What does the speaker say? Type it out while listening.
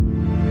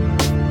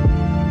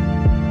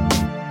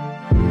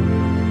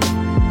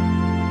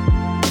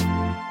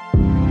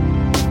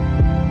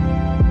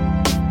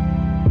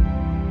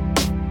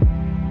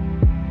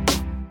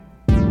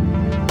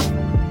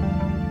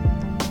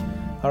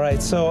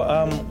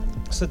right,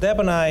 so Deb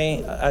and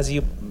I, as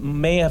you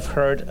may have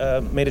heard,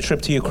 made a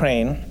trip to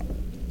Ukraine,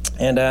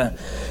 and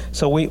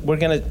so we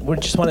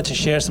just wanted to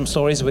share some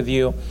stories with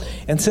you.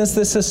 And since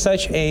this is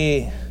such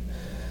a,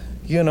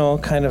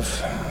 kind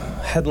of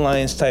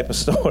headlines type of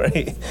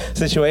story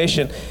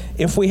situation,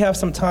 if we have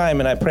some time,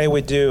 and I pray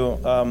we do,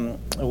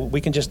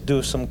 we can just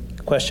do some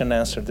question and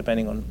answer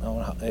depending on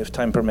if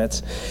time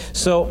permits.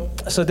 So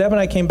Deb and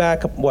I came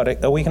back,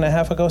 a week and a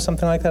half ago,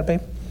 something like that,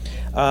 babe?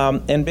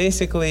 And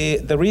basically,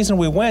 the reason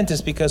we went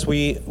is because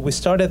we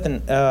started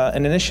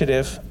an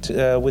initiative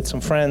with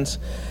some friends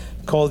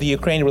called the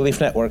Ukraine Relief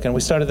Network, and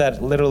we started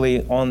that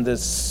literally on the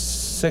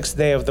 6th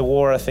day of the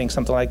war, I think,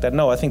 something like that.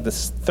 No, I think the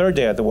 3rd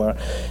day of the war.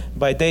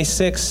 By day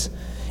 6,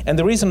 and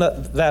the reason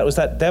that was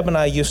that Deb and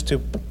I used to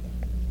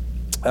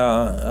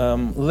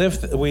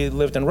we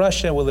lived in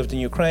Russia, we lived in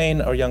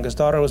Ukraine, our youngest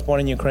daughter was born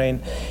in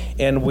Ukraine,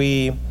 and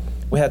we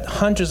had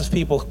hundreds of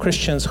people,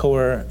 Christians, who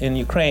were in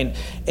Ukraine.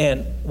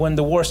 And when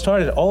the war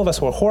started, all of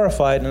us were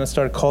horrified and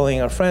started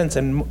calling our friends,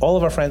 and all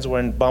of our friends were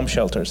in bomb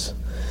shelters,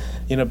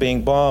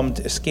 being bombed,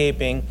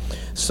 escaping.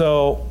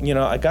 So,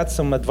 I got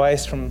some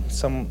advice from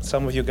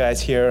some of you guys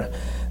here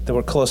that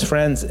were close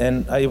friends,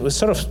 and I was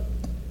sort of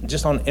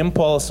just on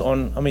impulse,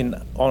 on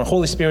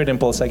Holy Spirit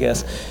impulse, I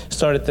guess,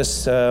 started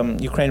this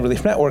Ukraine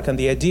Relief Network, and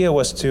the idea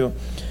was to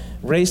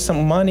raise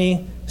some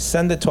money,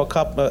 send it to a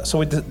couple, so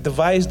we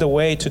devised a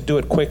way to do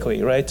it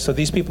quickly, right? So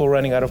these people were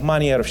running out of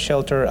money, out of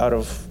shelter, out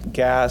of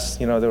gas,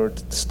 they were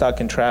stuck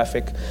in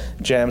traffic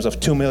jams of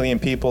 2 million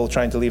people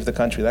trying to leave the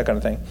country, that kind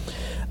of thing.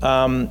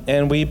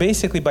 And we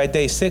basically, by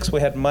day 6,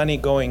 we had money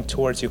going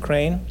towards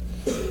Ukraine,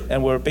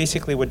 and we're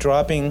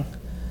dropping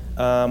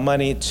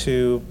money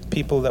to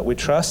people that we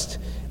trust,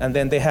 and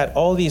then they had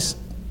all these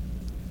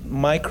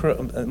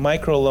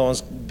micro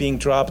loans being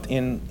dropped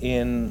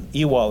in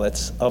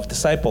e-wallets of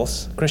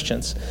disciples,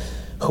 Christians,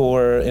 who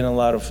were in a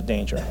lot of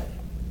danger.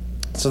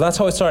 So that's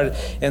how it started.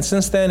 And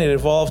since then, it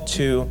evolved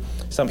to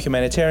some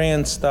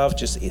humanitarian stuff,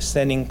 just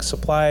sending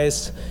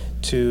supplies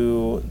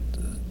to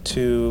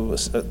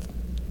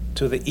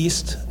the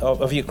east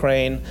of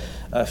Ukraine,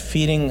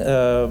 feeding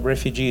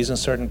refugees in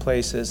certain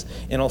places,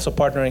 and also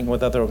partnering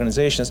with other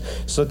organizations.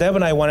 So Deb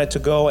and I wanted to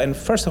go and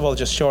first of all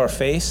just show our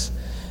face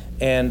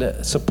and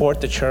support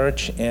the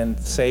church and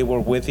say we're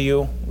with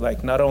you,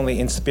 like not only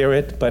in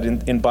spirit but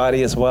in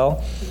body as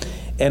well.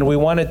 And we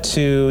wanted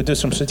to do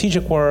some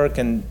strategic work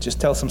and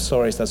just tell some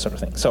stories, that sort of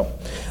thing. So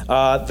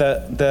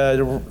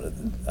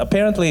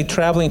apparently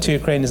traveling to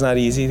Ukraine is not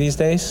easy these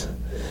days,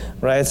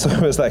 right? So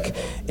it was like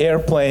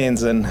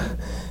airplanes and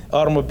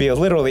automobiles,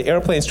 literally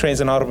airplanes,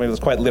 trains, and automobiles,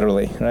 quite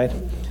literally, right?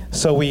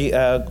 So we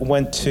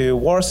went to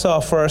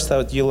Warsaw first.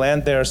 You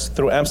land there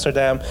through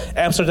Amsterdam.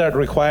 Amsterdam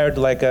required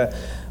like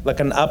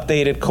an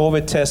updated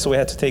COVID test, so we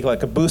had to take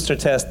like a booster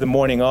test the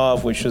morning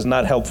of, which was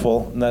not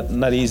helpful,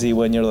 not easy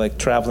when you're like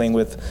traveling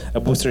with a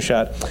booster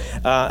shot.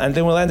 And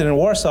then we landed in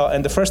Warsaw,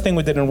 and the first thing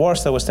we did in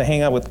Warsaw was to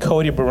hang out with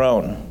Cody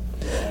Barone,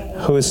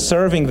 who is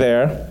serving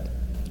there.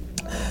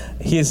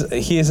 He's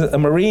a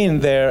Marine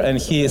there, and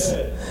he's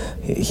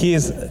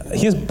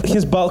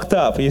bulked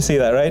up. You see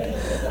that, right?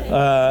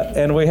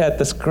 And we had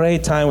this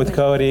great time with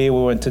Cody.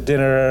 We went to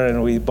dinner,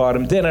 and we bought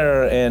him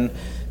dinner, and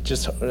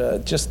just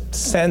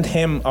send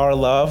him our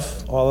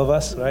love, all of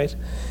us, right?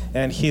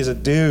 And he's a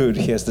dude.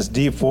 He has this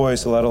deep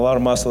voice, a lot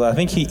of muscle. I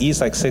think he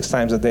eats like 6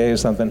 times a day or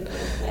something.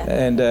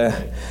 And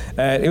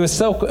it was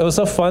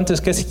so fun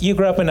because you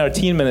grew up in our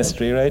teen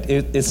ministry, right?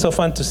 It's so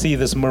fun to see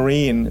this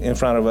Marine in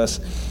front of us,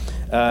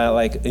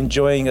 like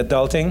enjoying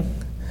adulting.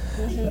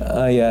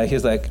 Yeah,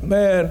 he's like,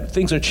 man,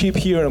 things are cheap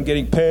here. I'm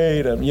getting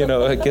paid.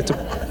 I get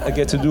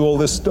to do all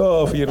this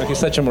stuff. He's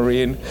such a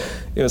Marine.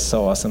 It was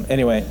so awesome.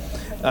 Anyway.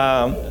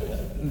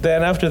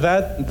 Then after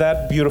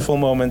that beautiful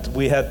moment,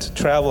 we had to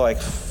travel like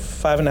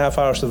 5.5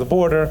 hours to the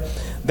border.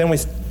 Then we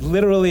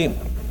literally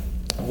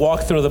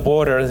walked through the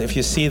border, if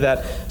you see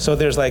that. So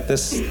there's like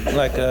this,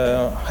 like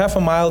a half a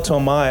mile to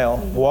a mile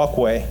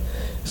walkway.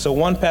 So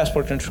one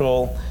passport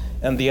control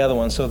and the other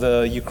one. So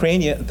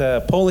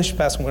the Polish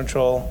passport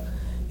control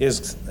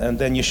is, and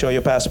then you show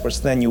your passports,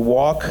 then you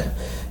walk.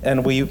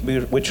 And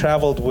we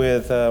traveled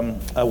with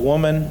a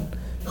woman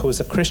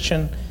who's a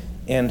Christian,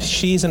 and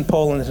she's in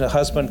Poland, and her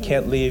husband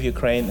can't leave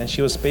Ukraine, and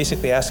she was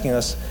basically asking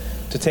us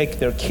to take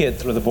their kid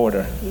through the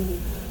border.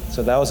 Mm-hmm.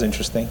 So that was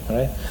interesting,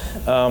 right?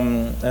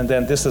 And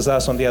then this is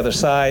us on the other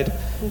side,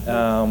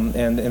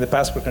 and in the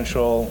passport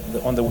control,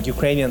 on the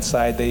Ukrainian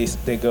side,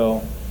 they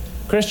go,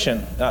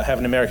 Christian, have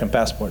an American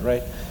passport,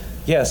 right?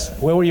 Yes,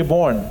 where were you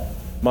born?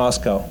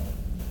 Moscow.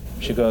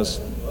 She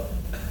goes,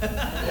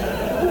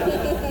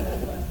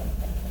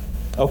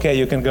 okay,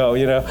 you can go,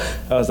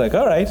 I was like,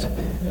 all right.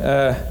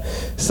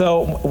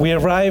 So we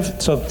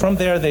arrived, so from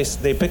there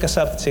they pick us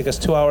up, take us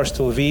 2 hours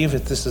to Lviv.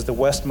 This is the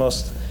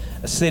westmost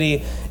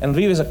city, and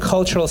Lviv is a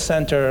cultural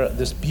center,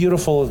 this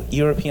beautiful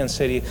European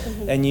city,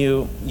 mm-hmm. and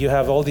you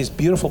have all these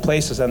beautiful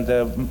places, and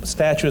the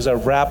statues are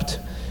wrapped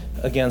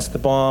against the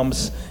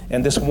bombs.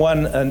 And this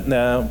one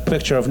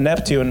picture of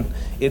Neptune,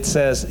 it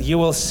says, you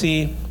will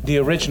see the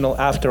original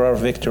after our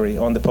victory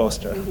on the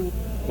poster. Mm-hmm.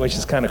 which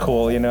is kind of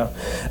cool,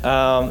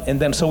 And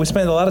then so we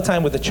spent a lot of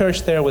time with the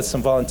church there with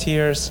some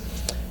volunteers,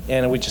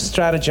 and we just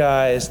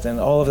strategized and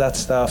all of that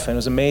stuff, and it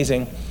was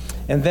amazing.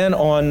 And then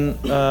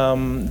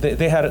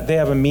they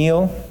have a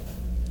meal.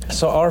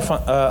 So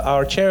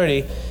our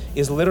charity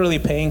is literally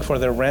paying for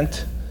their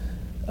rent.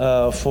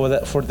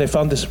 They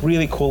found this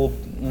really cool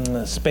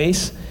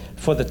space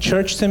for the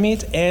church to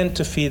meet and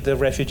to feed the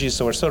refugees.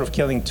 So we're sort of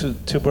killing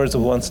two birds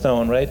with one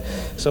stone, right?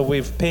 So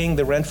we're paying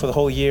the rent for the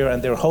whole year,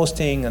 and they're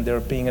hosting, and they're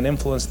being an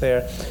influence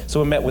there.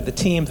 So we met with the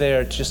team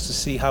there just to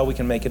see how we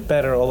can make it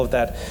better, all of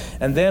that.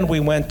 And then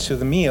we went to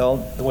the meal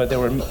where they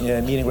were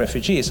meeting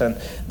refugees. And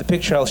the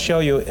picture I'll show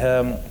you,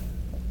 her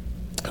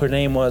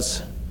name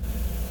was,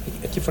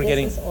 I keep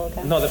forgetting. This is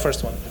Olga. No, the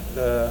first one.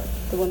 The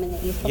woman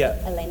that you spoke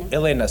yeah, with,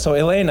 Elena. So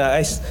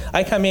Elena,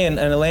 I come in,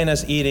 and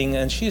Elena's eating,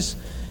 and she's,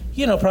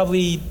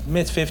 probably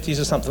mid-50s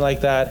or something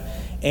like that.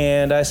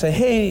 And I say,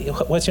 hey,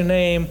 what's your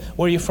name?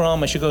 Where are you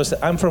from? And she goes,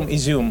 I'm from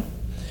Izum.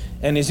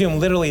 And Izum,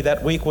 literally,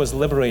 that week was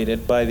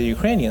liberated by the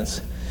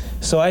Ukrainians.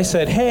 So I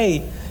said,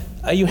 hey,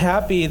 are you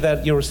happy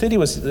that your city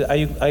was, are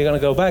you going to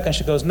go back? And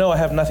she goes, no, I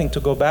have nothing to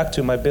go back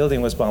to. My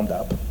building was bombed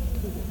up.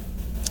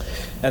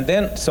 And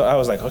then, so I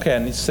was like, okay, I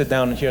need to sit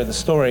down and hear the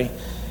story.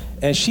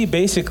 And she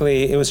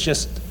basically, it was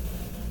just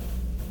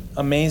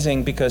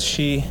amazing because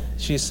she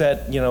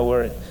said,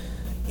 we're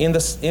in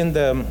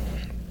the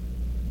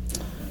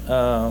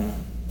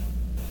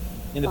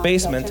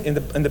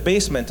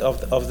basement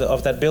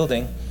of that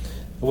building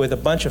with a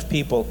bunch of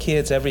people,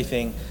 kids,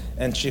 everything,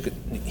 and she could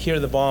hear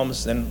the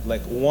bombs and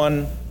like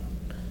one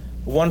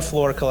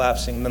floor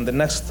collapsing, then the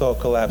next floor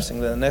collapsing,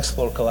 then the next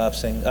floor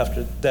collapsing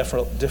after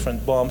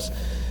different bombs.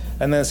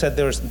 And then said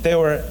they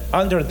were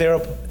under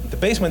the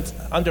basement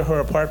under her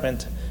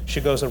apartment. She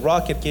goes, a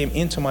rocket came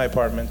into my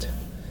apartment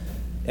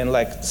and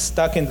like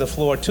stuck in the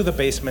floor to the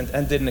basement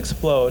and didn't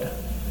explode.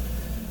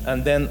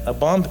 And then a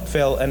bomb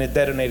fell and it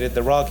detonated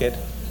the rocket,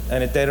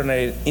 and it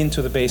detonated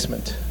into the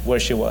basement where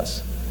she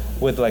was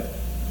with like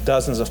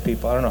dozens of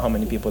people. I don't know how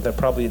many people, there are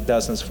probably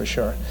dozens for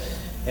sure.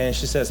 And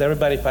she says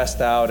everybody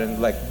passed out,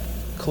 and like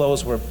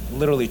clothes were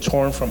literally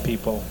torn from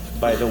people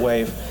by the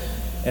wave.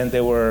 And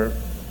they were,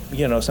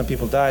 some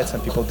people died,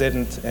 some people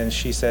didn't. And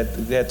she said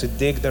they had to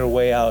dig their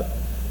way out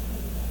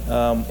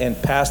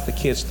and pass the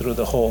kids through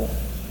the hole.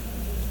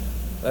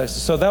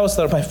 So that was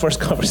sort of my first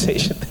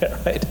conversation there,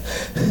 right?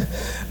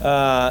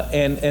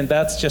 And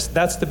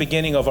that's the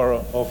beginning of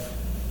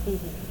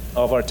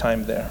our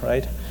time there,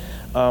 right?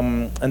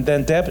 And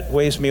then Deb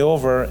waves me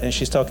over, and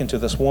she's talking to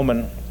this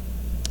woman,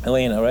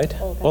 Elena, right?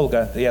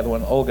 Olga, the other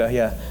one, Olga,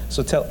 yeah.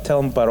 So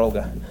tell them about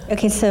Olga.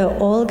 Okay, so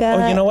Olga.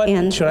 Oh, you know what?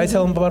 Should I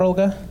tell them about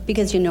Olga?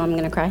 Because I'm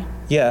going to cry.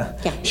 Yeah.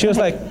 She was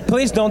like,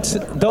 please don't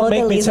Olga,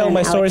 make me Lisa, tell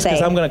my stories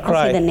because I'm going to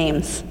cry. I'll say the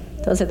names.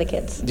 Those are the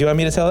kids. Do you want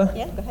me to tell her?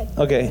 Yeah, go ahead.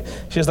 Okay.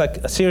 She was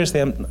like,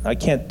 seriously, I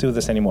can't do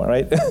this anymore,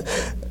 right?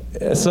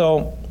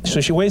 So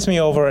she waves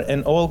me over,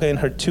 and Olga and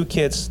her two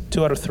kids,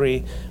 2 out of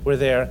 3, were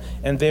there,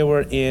 and they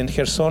were in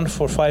Kherson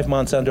for 5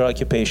 months under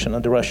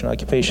Russian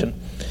occupation.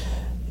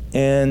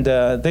 And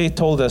they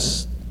told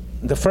us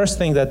the first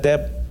thing that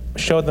Deb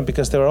showed them,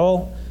 because they were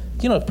all,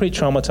 pretty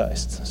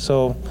traumatized.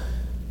 So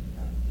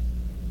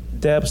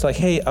Deb's like,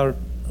 hey,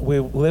 we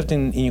lived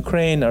in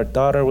Ukraine. Our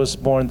daughter was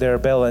born there,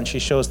 Bella, and she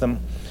shows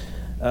them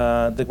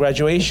the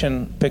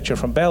graduation picture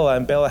from Bella,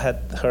 and Bella had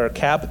her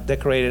cap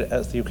decorated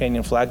as the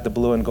Ukrainian flag, the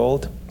blue and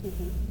gold.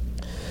 Mm-hmm.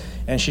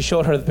 And she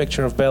showed her the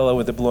picture of Bella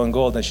with the blue and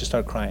gold, and she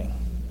started crying.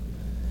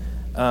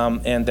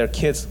 And their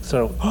kids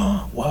sort of,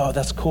 oh, wow,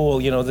 that's cool.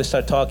 They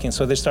start talking,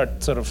 so they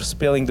start sort of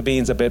spilling the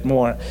beans a bit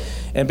more.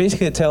 And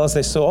basically they tell us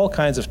they saw all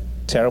kinds of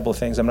terrible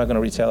things. I'm not going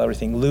to retell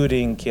everything,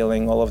 looting,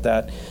 killing, all of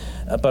that.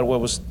 But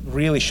what was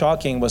really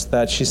shocking was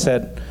that she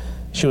said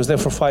she was there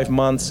for 5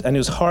 months, and it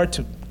was hard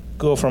to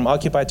go from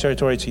occupied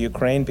territory to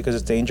Ukraine because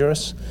it's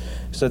dangerous.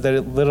 So they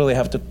literally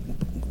have to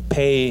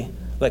pay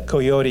like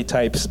coyote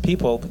types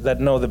people that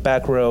know the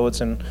back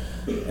roads, and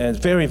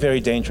very, very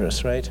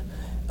dangerous, right?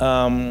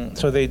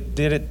 So they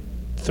did it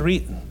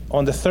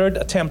on the third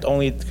attempt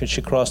only could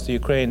she cross to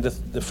Ukraine.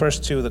 The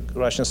first 2, the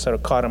Russians sort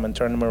of caught him and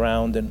turned him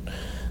around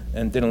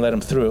and didn't let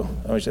him through.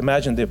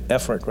 Imagine the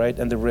effort, right?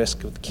 And the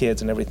risk of the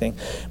kids and everything.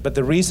 But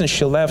the reason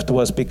she left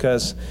was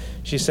because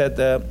she said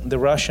the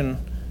Russian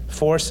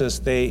forces,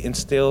 they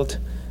instilled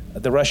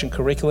the Russian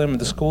curriculum in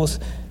the schools,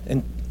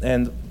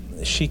 and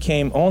she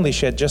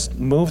had just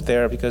moved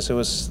there because it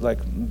was like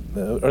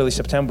early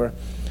September.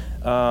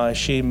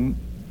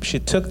 She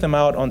took them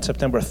out on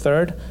September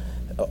 3rd.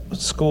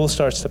 School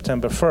starts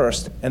September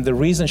 1st. And the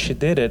reason she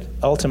did it,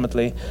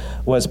 ultimately,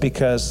 was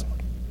because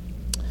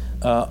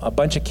a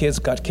bunch of kids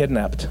got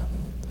kidnapped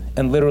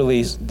and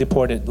literally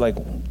deported, like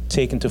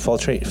taken to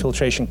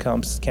filtration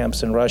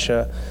camps in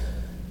Russia.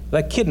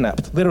 Like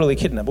kidnapped, literally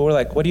kidnapped. We were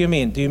like, what do you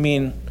mean? Do you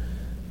mean...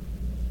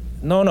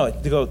 No.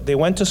 They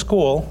went to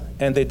school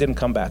and they didn't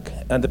come back.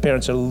 And the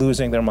parents are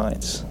losing their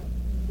minds.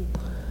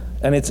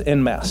 And it's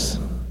en masse.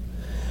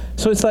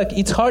 So it's like,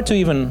 it's hard to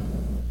even,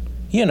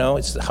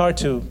 it's hard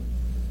to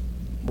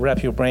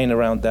wrap your brain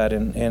around that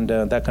and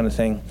that kind of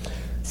thing.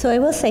 So I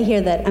will say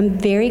here that I'm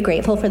very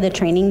grateful for the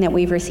training that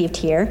we've received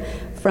here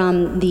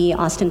from the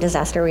Austin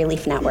Disaster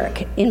Relief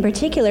Network. In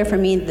particular, for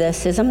me, the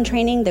CISM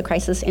training, the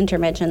Crisis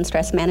Intervention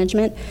Stress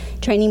Management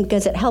training,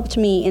 because it helped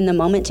me in the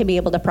moment to be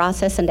able to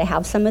process and to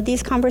have some of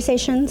these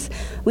conversations.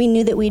 We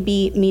knew that we'd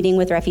be meeting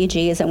with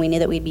refugees, and we knew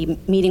that we'd be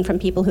meeting from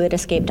people who had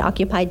escaped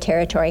occupied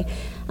territory.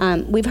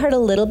 We've heard a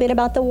little bit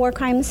about the war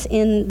crimes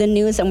in the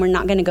news, and we're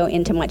not going to go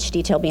into much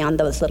detail beyond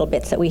those little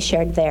bits that we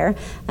shared there.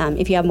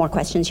 If you have more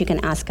questions, you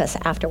can ask us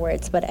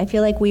afterwards. But I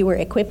feel like we were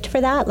equipped for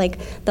that. Like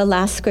the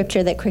last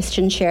scripture that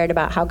Christian shared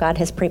about how God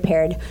has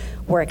prepared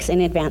works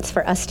in advance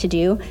for us to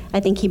do, I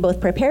think he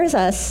both prepares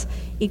us,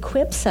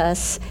 equips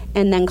us,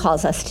 and then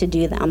calls us to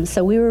do them.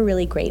 So we were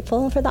really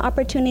grateful for the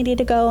opportunity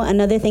to go.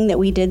 Another thing that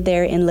we did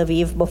there in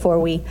Lviv before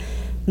we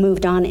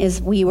moved on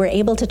is we were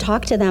able to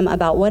talk to them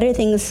about what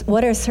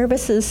are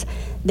services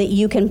that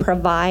you can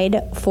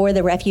provide for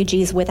the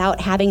refugees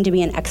without having to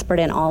be an expert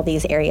in all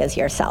these areas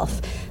yourself.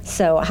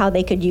 So how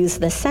they could use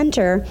the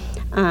center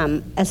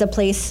as a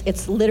place,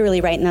 it's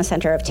literally right in the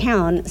center of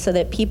town, so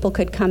that people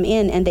could come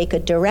in and they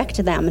could direct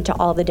them to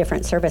all the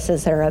different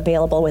services that are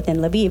available within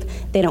Lviv.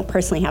 They don't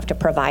personally have to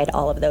provide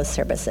all of those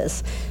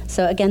services.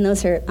 So again,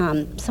 those are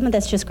some of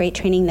that's just great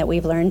training that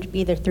we've learned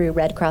either through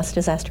Red Cross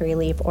Disaster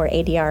Relief or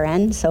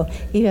ADRN. So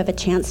if you have a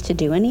chance to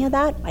do any of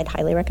that, I'd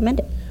highly recommend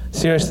it.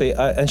 Seriously,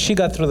 and she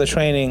got through the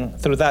training,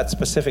 through that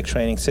specific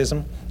training,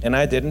 CISM, and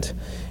I didn't.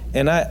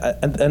 And I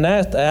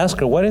asked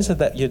her, what is it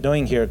that you're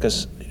doing here?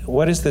 Because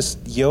what is this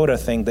Yoda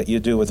thing that you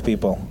do with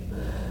people?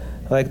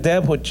 Like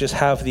Deb would just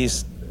have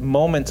these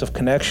moments of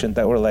connection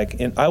that were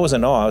like, I was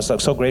in awe. I was like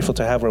so grateful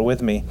to have her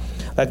with me.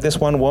 Like this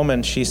one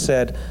woman, she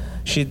said,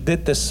 she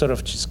did this sort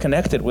of, she's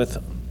connected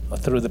with,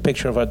 through the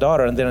picture of our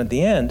daughter. And then at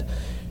the end,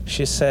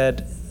 she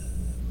said,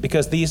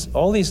 because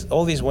all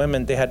these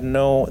women, they have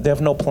no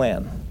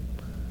plan.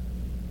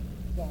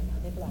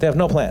 They have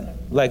no plan.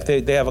 Like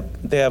they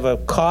have a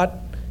cot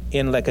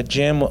in like a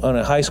gym in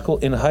a high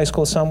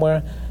school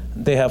somewhere.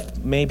 They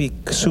have maybe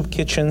soup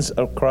kitchens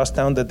across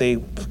town that they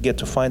get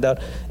to find out.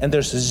 And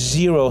there's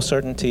zero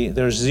certainty.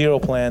 There's zero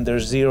plan.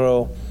 There's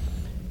zero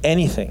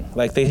anything.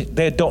 Like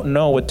they don't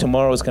know what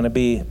tomorrow is going to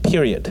be,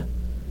 period.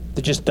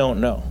 They just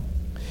don't know.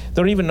 They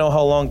don't even know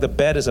how long the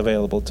bed is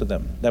available to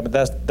them.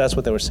 That's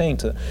what they were saying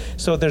to them.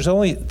 So there's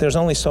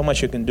only so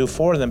much you can do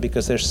for them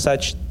because there's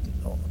such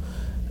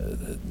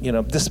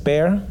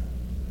despair.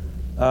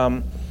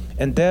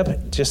 And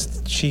Deb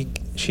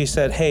she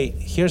said, hey,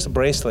 here's a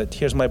bracelet,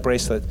 here's my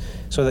bracelet,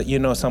 so that you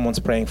know someone's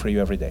praying for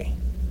you every day.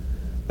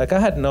 Like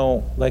I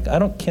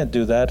can't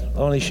do that.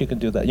 Only she can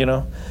do that,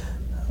 I'm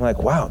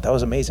like, wow, that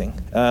was amazing.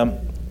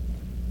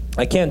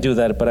 I can't do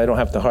that, but I don't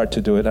have the heart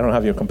to do it. I don't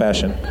have your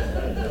compassion.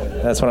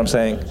 That's what I'm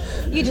saying.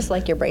 You just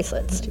like your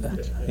bracelets too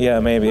much. Yeah,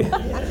 maybe.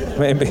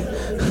 Maybe.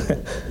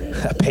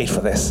 I paid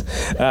for this.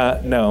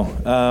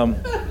 No.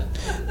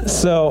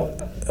 So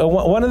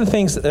one of the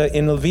things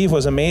in Lviv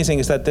was amazing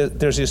is that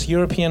there's this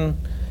European,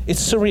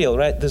 it's surreal,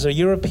 right? There's a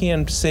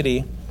European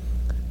city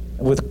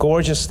with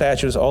gorgeous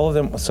statues, all of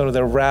them sort of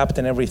they're wrapped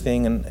in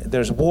everything, and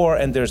there's war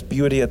and there's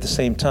beauty at the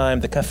same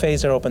time. The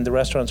cafes are open, the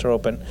restaurants are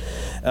open.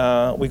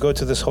 We go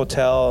to this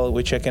hotel,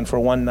 we check in for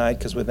one night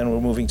because then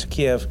we're moving to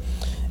Kiev.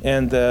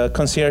 And the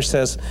concierge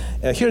says,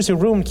 here's your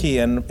room key,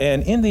 and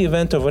in the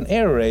event of an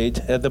air raid,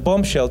 the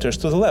bomb shelter's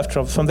to the left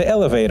from the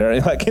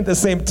elevator, like in the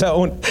same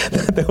tone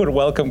that they would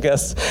welcome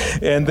guests.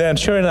 And then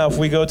sure enough,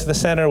 we go to the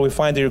center, we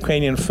find the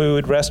Ukrainian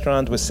food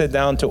restaurant, we sit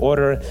down to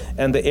order,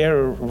 and the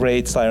air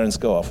raid sirens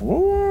go off,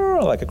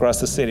 like across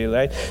the city,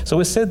 right? So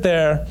we sit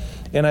there,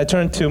 and I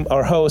turned to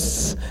our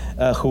hosts,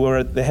 who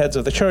are the heads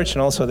of the church,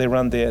 and also they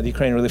run the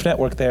Ukrainian Relief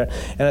Network there,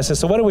 and I said,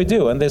 so what do we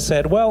do? And they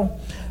said, well,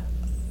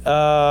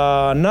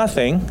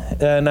 nothing.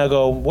 And I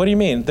go, what do you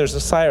mean? There's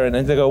a siren.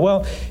 And they go,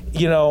 well,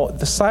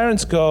 the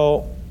sirens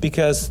go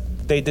because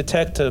they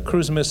detect a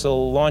cruise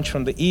missile launch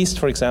from the east,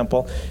 for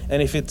example.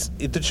 And if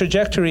the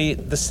trajectory,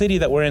 the city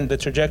that we're in the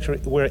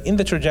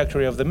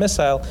trajectory of the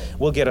missile,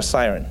 we'll get a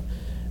siren.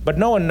 But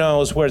no one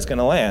knows where it's going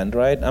to land,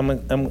 right?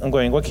 I'm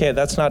going, okay,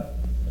 that's not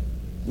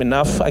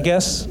enough, I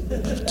guess,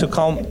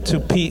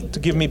 to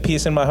give me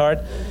peace in my heart.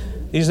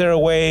 Is there a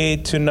way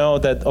to know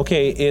that,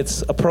 okay,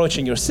 it's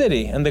approaching your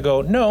city? And they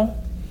go, no.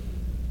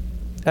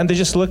 And they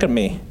just look at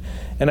me.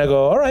 And I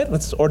go, all right,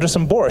 let's order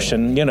some borscht.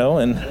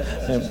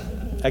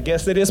 And I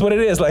guess it is what it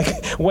is.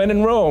 Like, when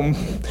in Rome,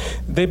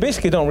 they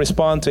basically don't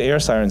respond to air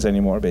sirens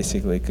anymore,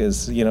 basically,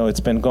 because, it's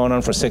been going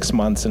on for 6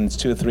 months, and it's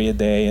 2 or 3 a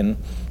day. And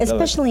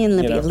especially in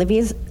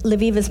Lviv.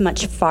 Lviv is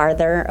much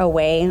farther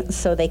away,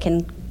 so they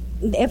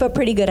have a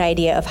pretty good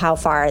idea of how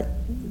far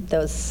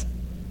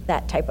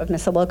that type of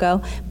missile will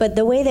go. But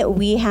the way that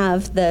we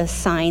have the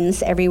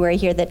signs everywhere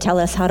here that tell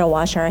us how to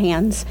wash our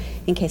hands,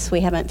 in case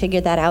we haven't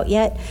figured that out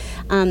yet,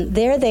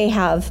 there they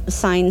have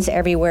signs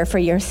everywhere for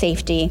your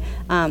safety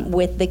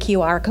with the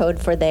QR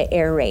code for the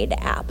Air Raid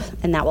app,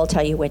 and that will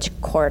tell you which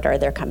corridor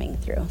they're coming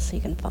through, so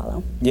you can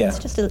follow. Yeah. It's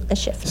just a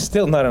shift.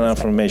 Still not enough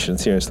information,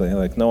 seriously.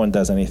 Like, no one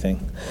does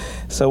anything.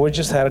 So we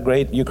just had a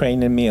great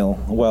Ukrainian meal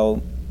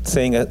while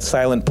saying a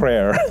silent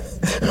prayer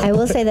I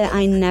will say that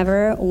I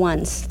never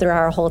once, through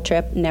our whole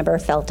trip, never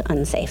felt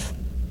unsafe.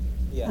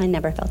 Yeah. I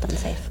never felt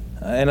unsafe.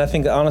 And I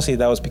think, honestly,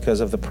 that was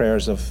because of the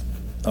prayers of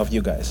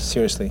you guys,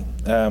 seriously.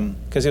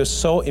 Because it was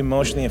so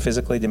emotionally and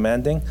physically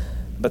demanding,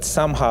 but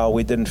somehow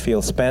we didn't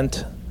feel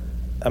spent.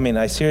 I mean,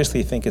 I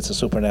seriously think it's a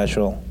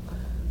supernatural.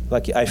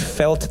 Like, I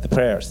felt the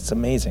prayers. It's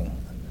amazing.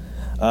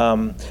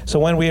 So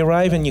when we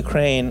arrive in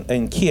Ukraine,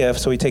 in Kiev,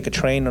 so we take a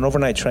train, an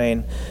overnight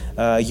train.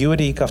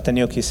 Yuri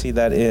Kovtanyuk, you see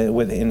that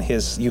in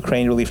his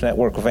Ukraine Relief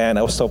Network van.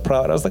 I was so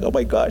proud. I was like, oh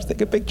my gosh,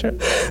 take a picture.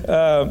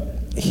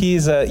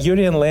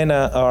 Yuri and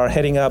Lena are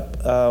heading up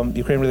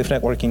Ukraine Relief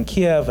Network in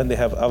Kiev, and they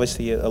have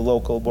obviously a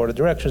local board of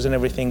directors and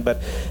everything.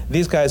 But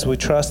these guys we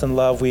trust and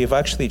love. We've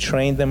actually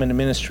trained them in the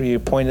ministry,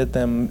 appointed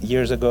them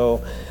years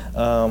ago,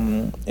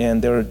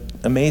 and they're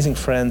amazing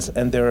friends.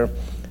 And they're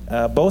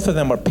both of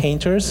them are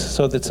painters,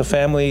 so it's a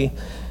family.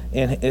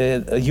 And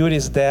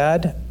Yuri's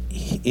dad,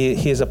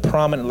 he's a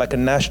prominent, like a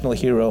national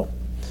hero.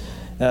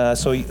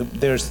 So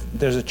there's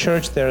a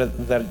church there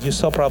that you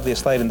saw probably a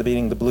slide in the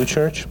beginning, the Blue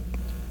Church.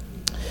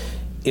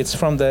 It's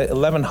from the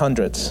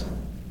 1100s.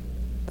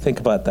 Think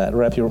about that.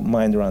 Wrap your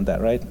mind around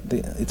that, right?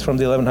 It's from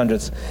the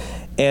 1100s.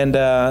 And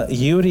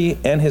Yuri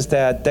and his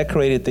dad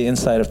decorated the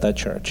inside of that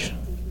church.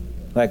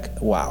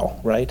 Like, wow,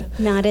 right?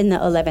 Not in the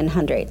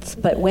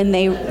 1100s, but when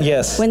they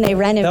yes. when they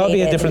renovated. That would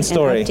be a different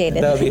story.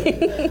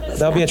 That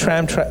would be a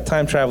time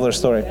traveler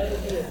story.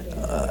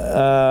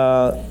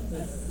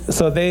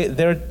 So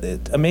they're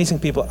amazing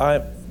people.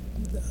 I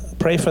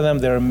pray for them.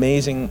 They're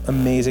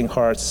amazing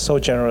hearts, so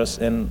generous,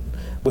 and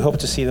we hope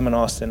to see them in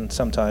Austin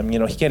sometime. You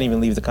know, he can't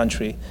even leave the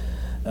country,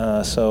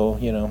 so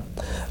you know.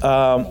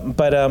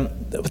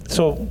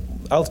 So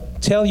I'll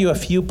tell you a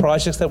few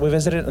projects that we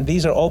visited, and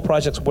these are all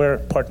projects we're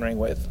partnering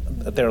with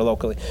there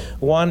locally.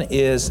 One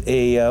is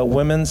a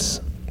women's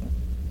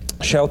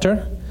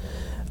shelter,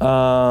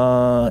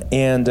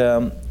 and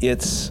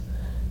it's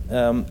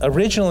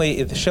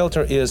originally the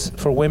shelter is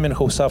for women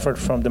who suffered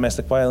from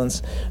domestic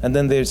violence, and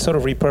then they sort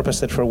of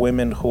repurposed it for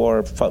women who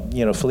are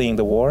fleeing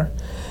the war.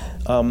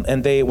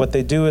 And what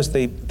they do is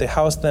they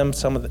house them.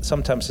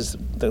 Sometimes it's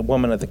the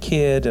woman and the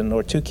kid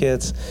or two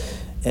kids,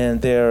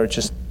 and they're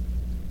just.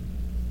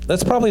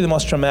 That's probably the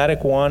most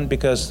traumatic one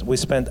because we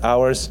spent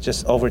hours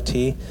just over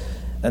tea,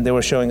 and they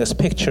were showing us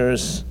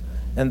pictures.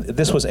 And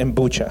this was in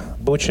Bucha.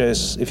 Bucha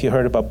is, if you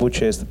heard about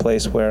Bucha, is the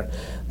place where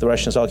the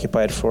Russians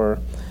occupied for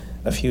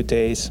a few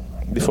days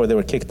before they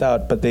were kicked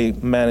out, but they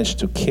managed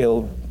to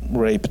kill,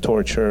 rape,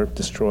 torture,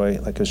 destroy.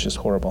 Like, it was just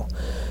horrible.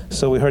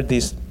 So we heard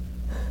these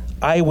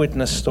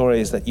eyewitness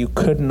stories that you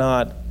could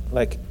not,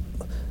 like,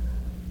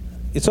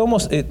 it's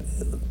almost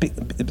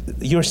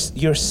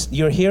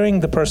you're hearing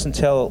the person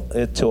tell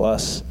it to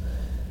us,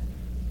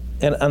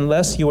 and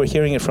unless you were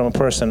hearing it from a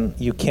person,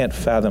 you can't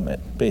fathom it.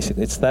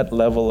 Basically, it's that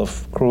level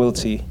of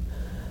cruelty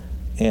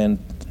and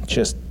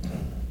just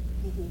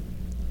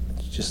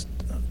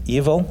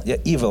evil. Yeah,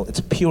 evil.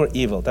 It's pure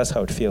evil. That's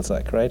how it feels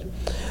like, right?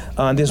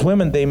 And these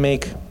women, they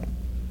make.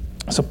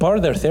 So part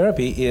of their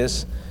therapy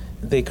is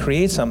they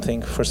create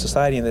something for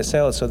society and they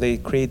sell it. So they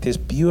create these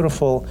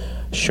beautiful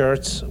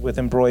shirts with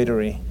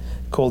embroidery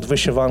called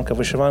Vyshivanka.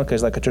 Vyshivanka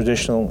is like a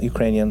traditional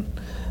Ukrainian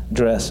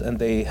dress, and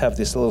they have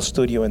this little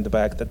studio in the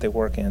back that they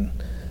work in.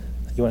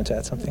 You wanted to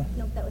add something?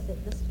 No, that was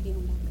it. The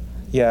studio.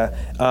 Yeah.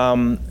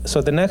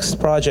 So the next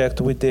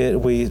project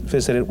we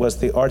visited was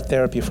the art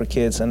therapy for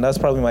kids, and that's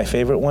probably my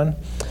favorite one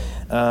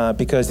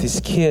because these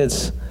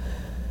kids,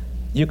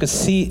 you could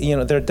see,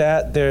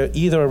 they're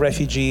either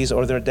refugees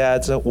or their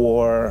dad's at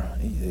war,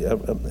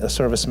 a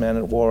serviceman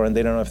at war, and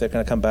they don't know if they're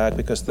going to come back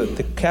because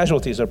the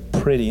casualties are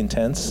pretty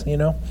intense,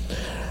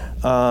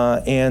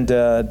 And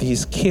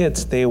these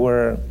kids, they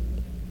were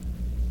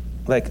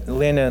like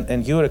Lena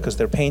and Yura, because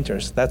they're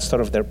painters. That's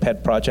sort of their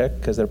pet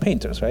project because they're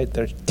painters, right?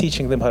 They're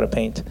teaching them how to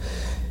paint.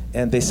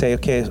 And they say,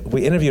 okay,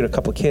 we interviewed a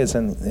couple of kids,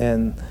 and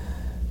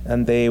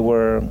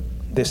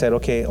they said,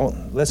 okay,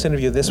 let's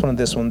interview this one and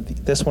this one.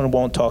 This one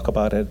won't talk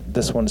about it.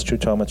 This one's too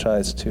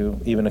traumatized to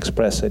even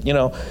express it,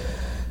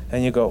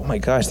 And you go, oh my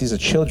gosh, these are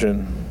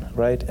children,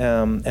 right?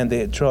 And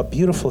they draw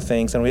beautiful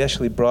things. And we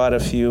actually brought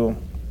a few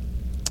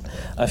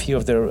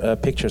of their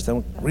pictures.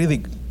 They're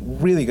really,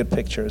 really good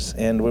pictures.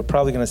 And we're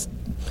probably going to,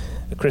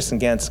 Kristen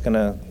Gant's going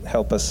to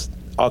help us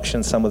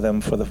auction some of them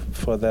for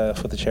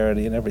the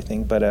charity and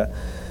everything. But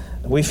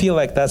we feel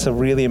like that's a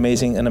really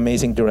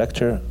amazing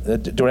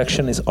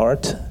direction is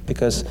art,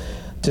 because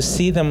to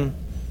see them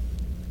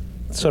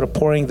sort of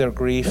pouring their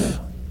grief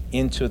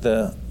into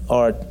the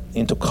art,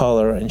 into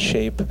color and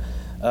shape,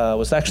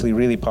 was actually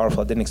really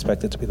powerful. I didn't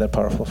expect it to be that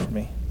powerful for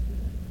me.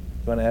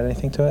 You want to add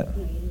anything to it?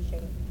 No, you didn't share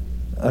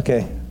it.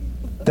 Okay.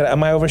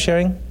 Am I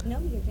oversharing? No,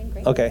 you're doing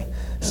great. Okay.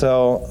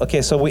 So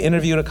we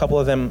interviewed a couple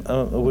of them.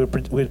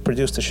 We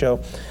produced a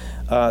show.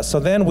 So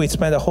then we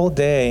spent a whole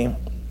day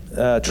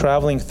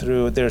traveling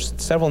through. There's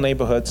several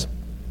neighborhoods: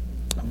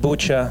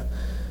 Bucha,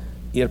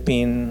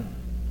 Irpin.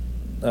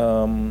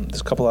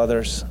 There's a couple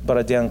others: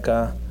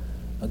 Borodyanka,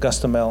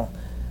 Gostomel,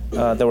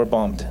 that were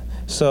bombed.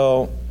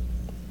 So,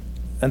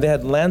 and they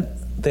had land.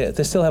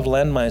 They still have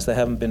landmines that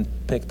haven't been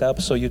picked up.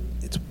 So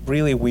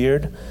really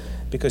weird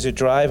because you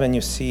drive and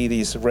you see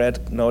these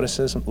red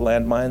notices,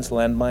 landmines.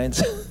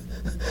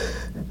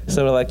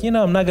 So we're like,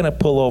 I'm not going to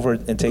pull over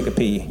and take a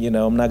pee.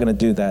 I'm not going to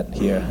do that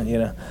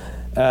here,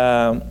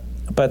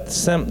 But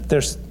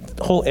there's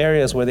whole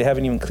areas where they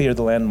haven't even cleared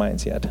the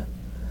landmines yet.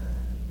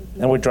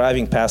 And we're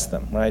driving past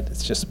them, right?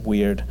 It's just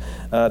weird.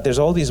 There's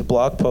all these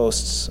blog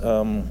posts,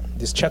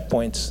 these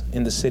checkpoints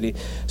in the city.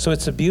 So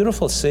it's a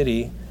beautiful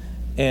city,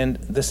 and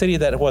the city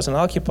that wasn't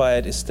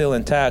occupied is still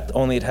intact,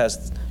 only it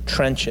has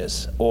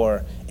trenches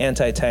or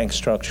anti-tank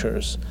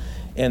structures.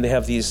 And they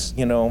have these,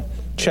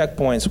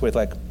 checkpoints with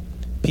like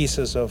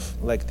pieces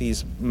of, like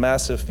these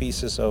massive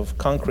pieces of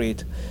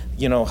concrete,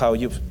 how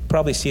you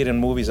probably see it in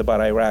movies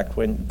about Iraq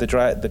when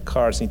the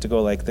cars need to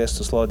go like this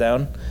to slow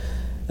down.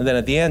 And then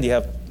at the end, you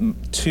have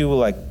two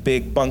like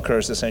big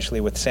bunkers,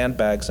 essentially, with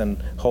sandbags and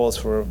holes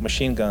for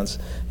machine guns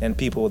and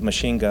people with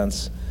machine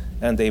guns,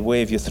 and they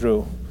wave you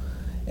through.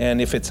 And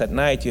if it's at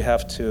night, you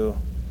have to,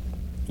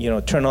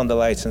 turn on the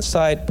lights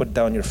inside, put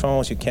down your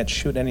phones. You can't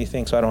shoot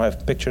anything, so I don't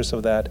have pictures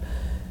of that.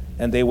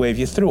 And they wave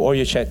you through, or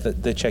you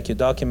they check your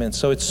documents.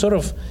 So it's sort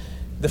of,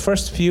 the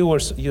first few were,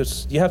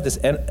 you have this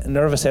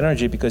nervous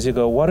energy because you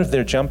go, what if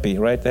they're jumpy,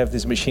 right? They have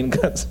these machine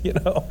guns,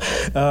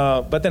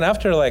 But then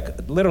after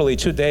like literally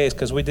 2 days,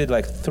 because we did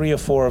like 3 or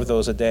 4 of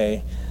those a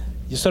day,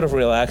 you sort of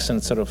relax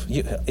and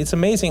it's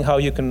amazing how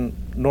you can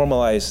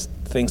normalize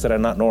things that are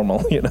not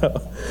normal,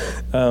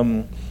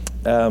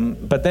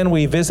 But then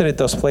we visited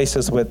those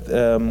places with,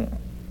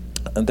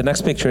 the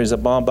next picture is a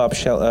bomb-up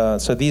shell.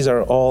 So these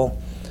are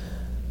all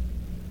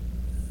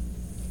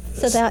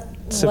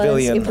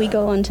civilian. If we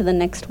go on to the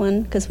next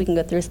one, because we can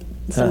go through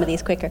some of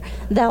these quicker,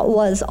 that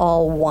was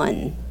all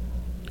one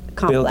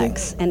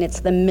complex, and it's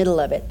the middle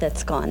of it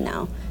that's gone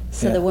now.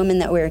 So the woman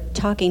that we're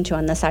talking to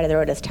on the side of the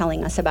road is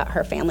telling us about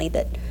her family,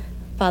 that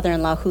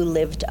father-in-law who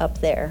lived up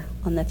there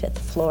on the 5th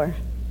floor.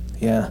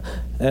 Yeah,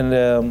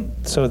 and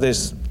so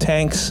there's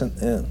tanks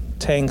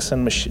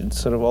and machines,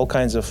 sort of all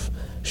kinds of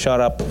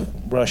shot up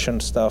Russian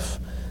stuff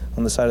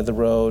on the side of the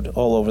road,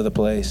 all over the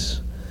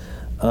place,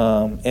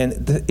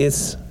 and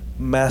it's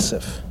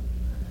massive.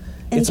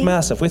 It's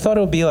massive. We thought it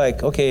would be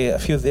like, okay, a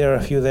few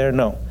there.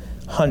 No,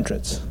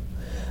 hundreds.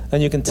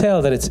 And you can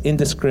tell that it's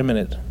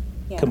indiscriminate,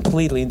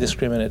 completely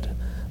indiscriminate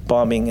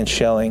bombing and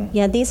shelling.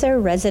 Yeah, these are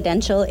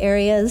residential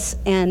areas,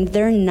 and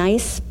they're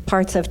nice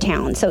parts of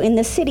town. So in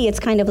the city, it's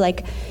kind of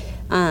like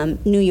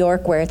New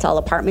York, where it's all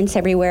apartments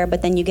everywhere,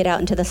 but then you get out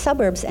into the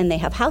suburbs and they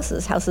have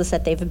houses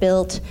that they've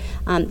built.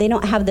 They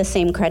don't have the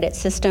same credit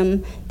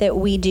system that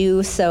we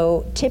do,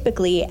 so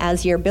typically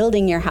as you're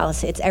building your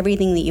house, it's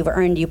everything that you've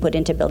earned you put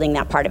into building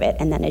that part of it,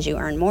 and then as you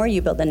earn more,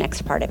 you build the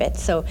next part of it.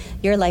 So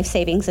your life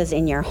savings is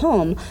in your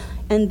home.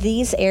 And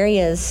these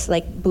areas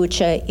like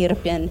Bucha,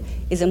 Irpin,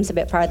 Izum's a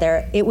bit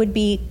farther, it would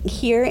be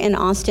here in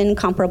Austin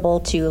comparable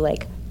to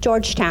like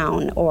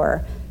Georgetown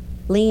or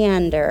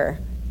Leander,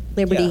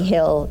 Liberty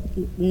Hill,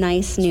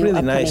 nice new really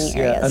upcoming nice,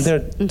 areas. Yeah, and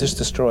they're just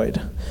destroyed.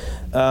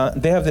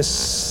 They have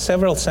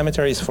several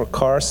cemeteries for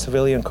cars,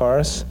 civilian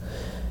cars.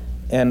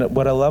 And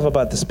what I love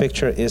about this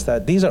picture is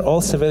that these are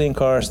all civilian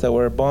cars that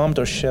were bombed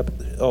or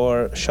shipped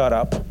or shot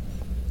up.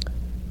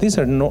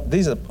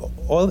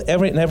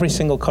 Every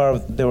single car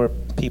there were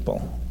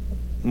people.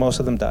 Most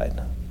of them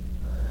died.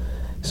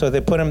 So they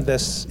put them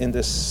in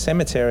this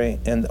cemetery,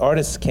 and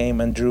artists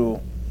came and drew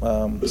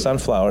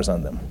sunflowers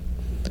on them.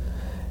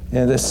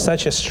 And there's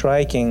such a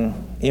striking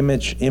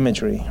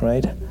imagery,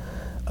 right?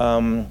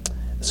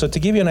 So to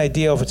give you an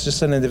idea of, it's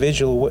just an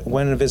individual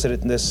went and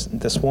visited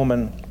this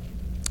woman,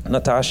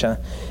 Natasha,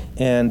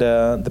 and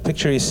the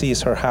picture you see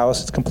is her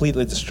house. It's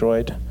completely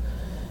destroyed.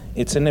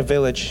 It's in a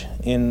village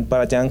in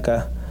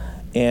Borodyanka,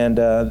 and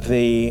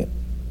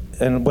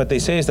what they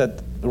say is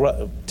that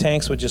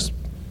tanks would just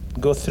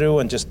go through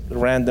and just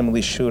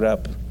randomly shoot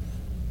up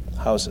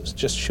houses,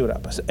 just shoot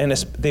up. And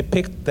they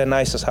picked the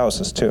nicest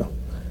houses too,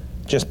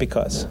 just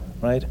because,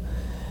 right?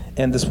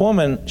 And this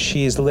woman,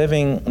 she's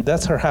living,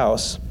 that's her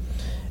house.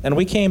 And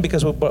we came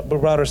because we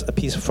brought her a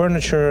piece of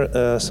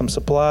furniture, some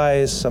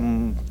supplies,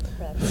 some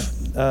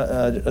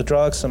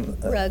drugs, some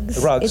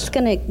rugs. rugs. It's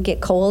going to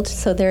get cold,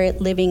 so they're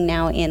living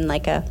now in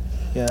like a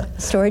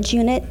storage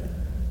unit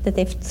that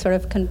they've sort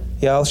of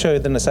I'll show you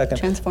in a second.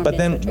 Transformed. But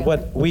then it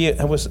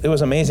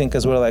was amazing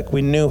because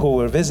we knew who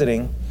we were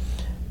visiting,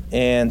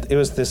 and it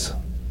was this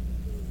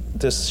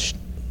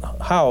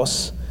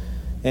house,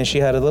 and she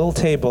had a little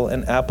table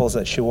and apples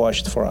that she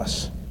washed for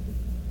us.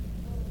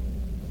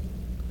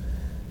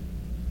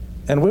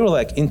 And we were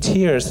like in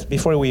tears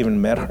before we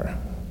even met her.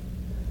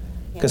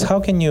 Because how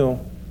can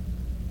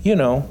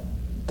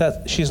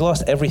that she's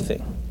lost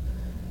everything.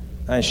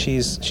 And she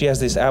has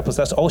these apples.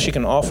 That's all she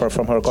can offer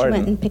from her garden. She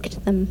went and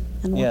picked them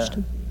and washed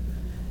them.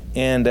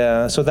 And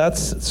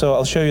so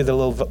I'll show you the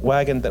little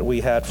wagon that we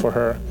had for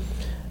her.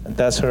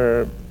 That's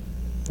her,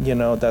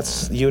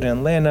 that's Yuda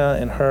and Lena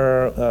and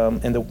her,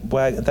 and the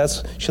wagon.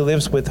 She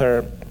lives with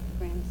her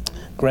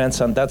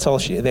grandson. That's all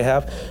they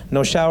have.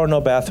 No shower,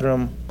 no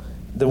bathroom.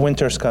 The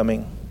winter's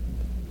coming.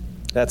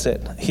 That's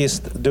it. He's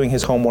doing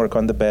his homework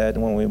on the bed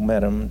when we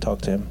met him and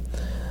talked to him.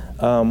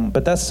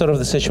 But that's sort of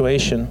the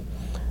situation.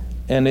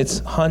 And it's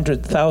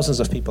hundreds, thousands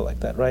of people like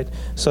that, right?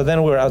 So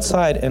then we're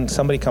outside, and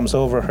somebody comes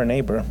over, her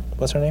neighbor.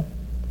 What's her name?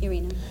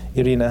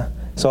 Irina.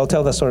 So I'll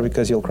tell that story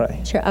because you'll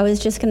cry. Sure. I was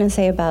just going to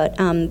say about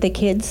the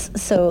kids.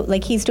 So,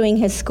 like, he's doing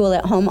his school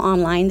at home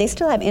online. They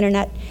still have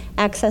internet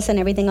access and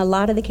everything. A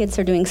lot of the kids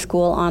are doing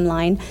school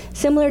online,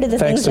 similar to the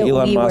Thanks things to that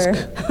Elon we Musk.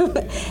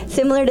 were,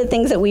 similar to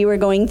things that we were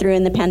going through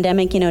in the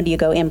pandemic. You know, do you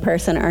go in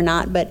person or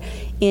not? But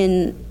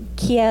in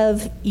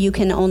Kiev, you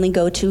can only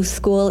go to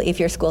school if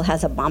your school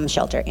has a bomb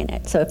shelter in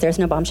it. So if there's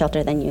no bomb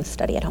shelter, then you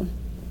study at home.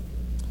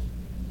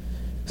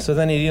 So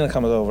then Irina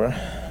comes over.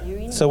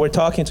 So we're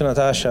talking to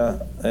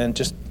Natasha and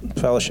just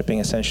fellowshipping,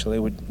 essentially.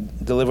 We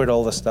delivered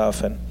all the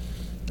stuff, and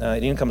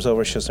Irina comes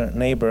over. She's her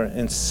neighbor,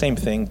 and same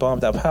thing,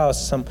 bombed up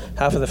house.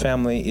 Half of the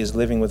family is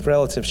living with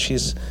relatives.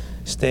 She's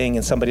staying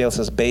in somebody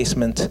else's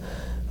basement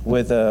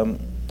with a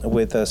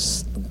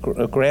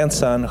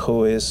grandson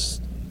who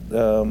is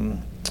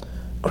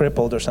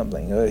crippled or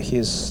something.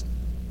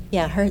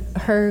 Yeah,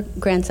 her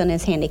grandson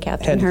is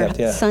handicapped, and her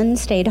yeah. son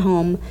stayed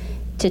home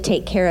to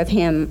take care of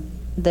him.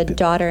 The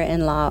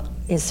daughter-in-law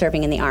is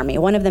serving in the army.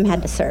 One of them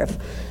had to serve.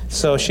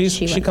 So she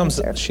comes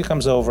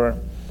over,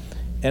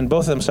 and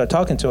both of them start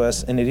talking to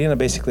us, and Irina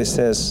basically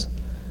says,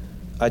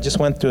 I just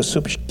went to a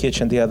soup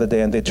kitchen the other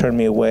day, and they turned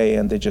me away,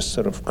 and they just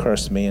sort of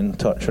cursed me and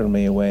turned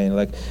me away.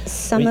 And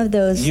some of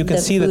those, you can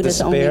see food the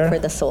despair. is only for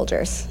the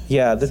soldiers.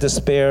 Yeah, the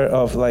despair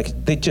of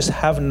they just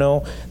have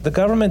the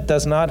government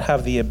does not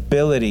have the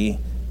ability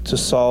to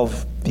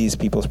solve these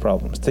people's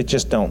problems. They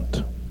just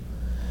don't.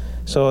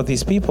 So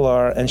these people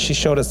and she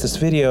showed us this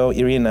video,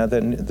 Irina,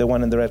 the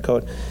one in the red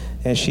coat,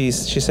 and she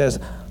says,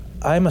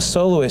 I'm a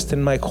soloist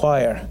in my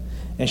choir.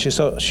 And she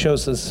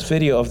shows this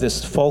video of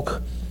this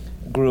folk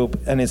group,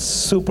 and it's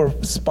super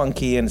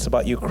spunky, and it's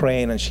about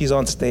Ukraine, and she's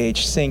on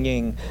stage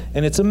singing,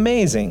 and it's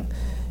amazing.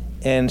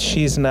 And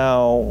she's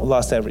now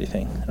lost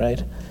everything,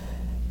 right?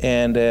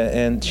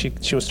 And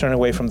she was turned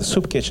away from the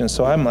soup kitchen.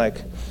 So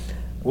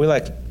we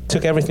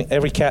took everything,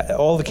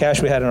 all the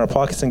cash we had in our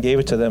pockets and gave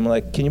it to them.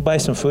 Can you buy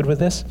some food with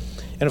this?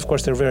 And of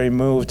course, they're very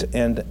moved.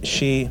 And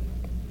she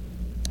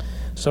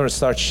sort of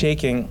starts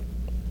shaking,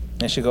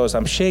 and she goes,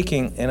 I'm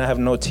shaking, and I have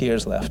no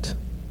tears left.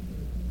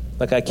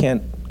 I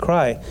can't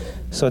cry.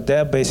 So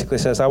Deb basically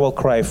says, I will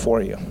cry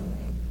for you.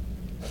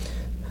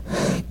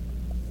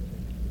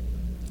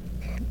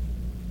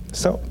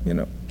 So,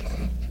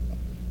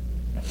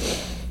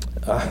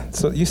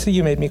 so you see,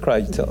 you made me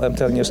cry. I'm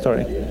telling you a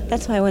story.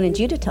 That's why I wanted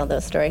you to tell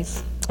those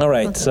stories. All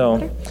right,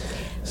 so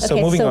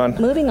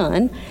moving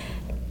on.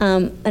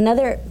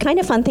 Another kind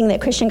of fun thing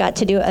that Christian got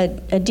to do,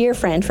 a dear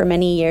friend for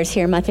many years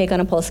here, Matvey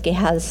Konopolsky,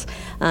 has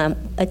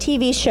a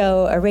TV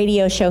show, a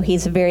radio show.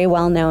 He's very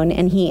well known,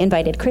 and he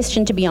invited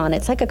Christian to be on.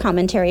 It's like a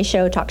commentary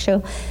show, talk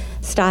show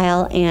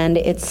style, and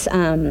it's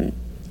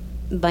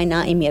by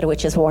Na i Mir,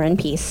 which is War and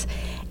Peace.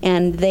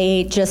 And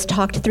they just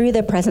talked through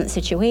the present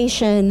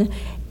situation,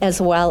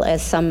 as well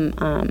as some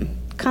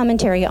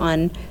commentary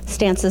on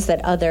stances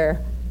that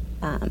other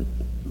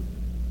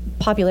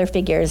popular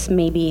figures,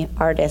 maybe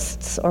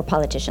artists or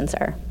politicians,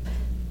 are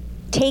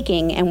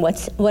taking, and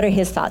what are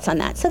his thoughts on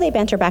that. So they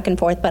banter back and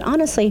forth, but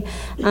honestly,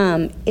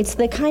 it's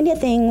the kind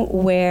of thing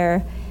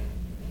where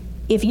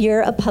if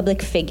you're a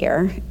public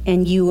figure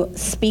and you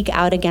speak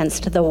out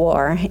against the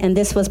war, and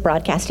this was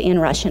broadcast in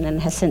Russian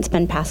and has since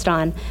been passed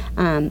on,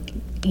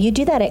 you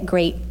do that at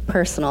great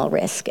personal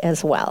risk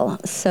as well.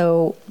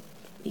 So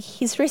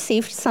he's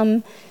received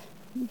some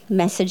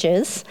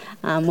messages,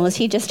 most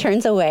he just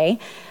turns away,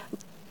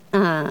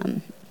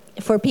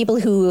 for people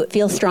who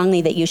feel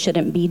strongly that you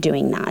shouldn't be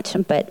doing that.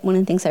 But one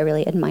of the things I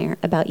really admire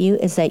about you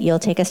is that you'll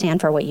take a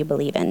stand for what you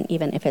believe in,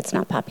 even if it's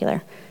not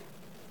popular,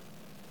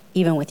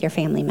 even with your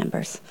family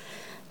members.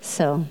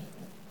 So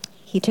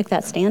he took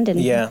that stand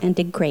and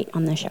did great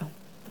on the show.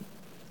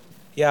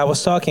 Yeah, I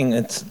was talking,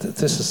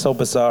 this is so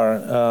bizarre,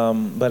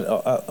 but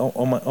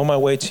on my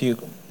way to you,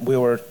 we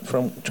were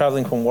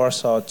traveling from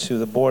Warsaw to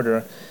the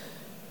border,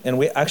 and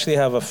we actually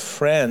have a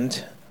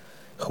friend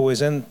who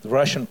is in the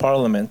Russian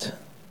parliament.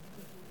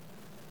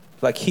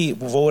 He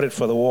voted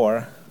for the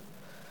war,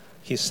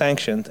 he's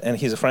sanctioned, and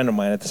he's a friend of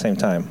mine at the same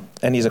time,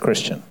 and he's a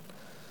Christian.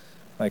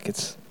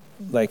 It's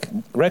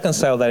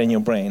reconcile that in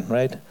your brain,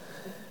 right?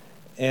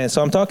 And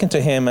so I'm talking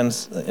to him,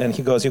 and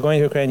he goes, you're going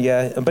to Ukraine?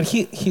 Yeah. But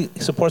he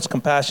supports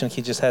compassion.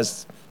 He just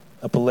has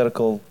a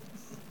political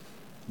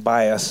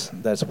bias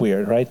that's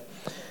weird, right?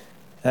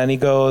 And he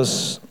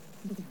goes,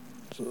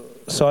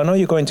 so I know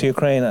you're going to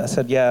Ukraine. I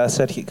said, yeah.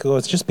 He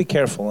goes, just be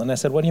careful. And I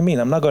said, what do you mean?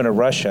 I'm not going to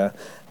Russia,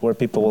 where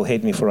people will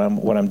hate me for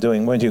what I'm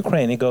doing. I'm going to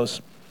Ukraine. He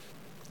goes,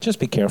 just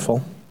be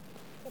careful.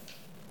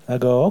 I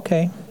go,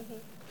 okay.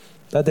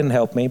 That didn't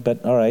help me,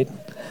 but all right.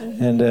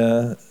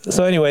 And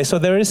so anyway, so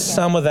there is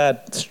some of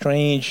that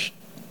strange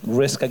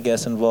risk, I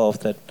guess,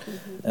 involved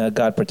that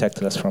God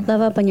protected us from.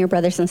 Love up on your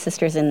brothers and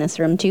sisters in this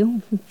room,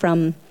 too,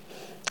 from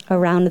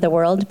around the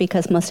world,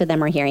 because most of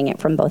them are hearing it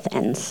from both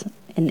ends.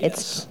 And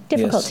it's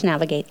difficult to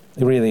navigate.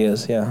 It really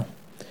is, yeah.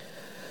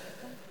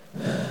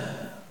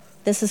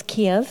 This is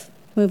Kiev.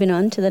 Moving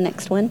on to the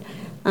next one.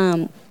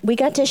 We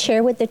got to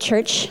share with the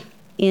church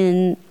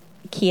in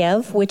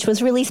Kiev, which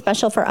was really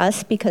special for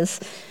us because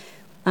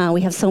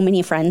we have so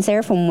many friends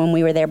there from when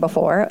we were there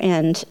before,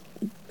 and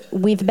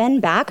we've been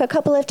back a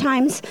couple of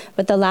times,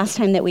 but the last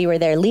time that we were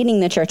there leading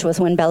the church was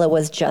when Bella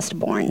was just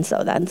born,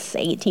 so that's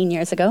 18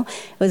 years ago.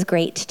 It was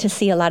great to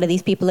see a lot of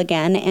these people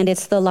again, and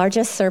it's the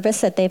largest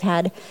service that they've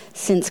had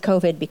since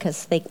COVID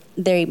because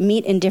they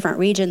meet in different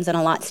regions and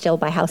a lot still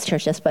by house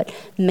churches, but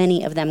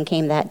many of them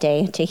came that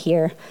day to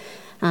hear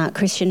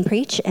Christian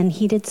preach, and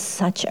he did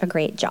such a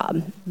great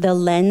job. The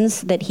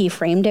lens that he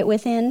framed it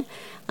within,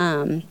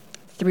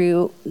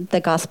 through the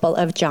Gospel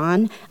of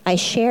John. I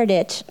shared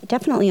it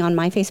definitely on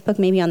my Facebook,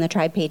 maybe on the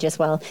Tribe page as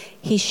well.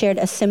 He shared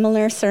a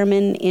similar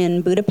sermon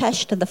in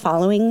Budapest the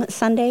following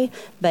Sunday,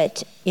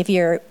 but if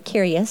you're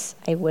curious,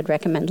 I would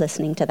recommend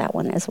listening to that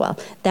one as well.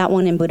 That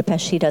one in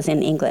Budapest he does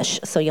in English,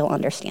 so you'll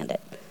understand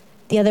it.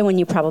 The other one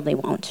you probably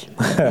won't,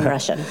 in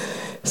Russian.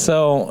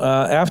 So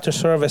after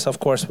service, of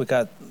course, we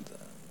got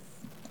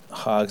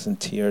hugs and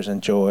tears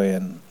and joy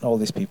and all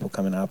these people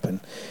coming up. And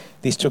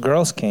these two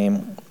girls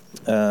came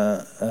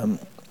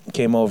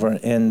over,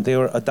 and they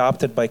were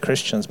adopted by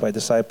Christians, by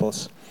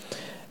disciples,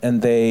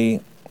 and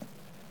they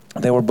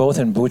were both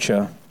in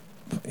Bucha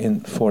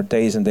for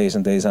days and days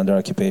and days under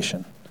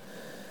occupation.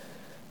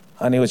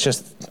 And it was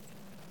just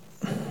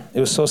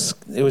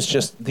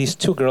these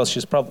two girls.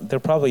 They're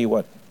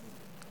probably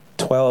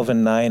 12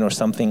 and 9 or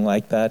something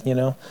like that, you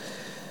know.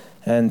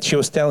 And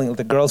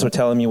the girls were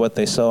telling me what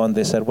they saw, and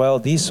they said, well,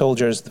 these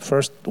soldiers, the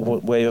first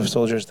wave of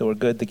soldiers that were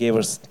good, they gave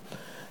us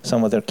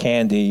some of their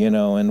candy, you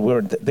know,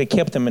 and they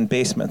kept them in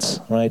basements,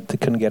 right? They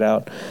couldn't get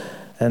out.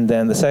 And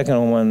then the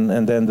second one,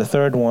 and then the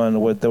third one,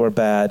 they were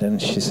bad. And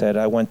she said,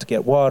 I went to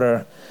get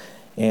water,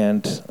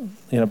 and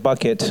in a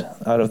bucket,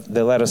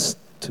 they let us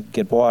to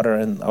get water,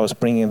 and I was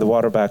bringing the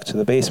water back to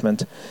the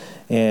basement,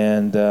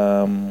 and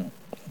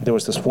there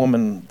was this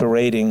woman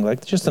berating,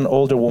 like just an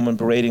older woman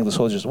berating the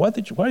soldiers. Why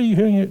are you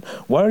here?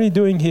 What are you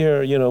doing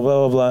here? You know,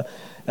 blah, blah, blah.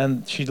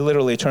 And she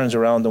literally turns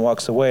around and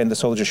walks away, and the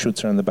soldier shoots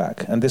her in the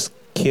back. And this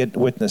kid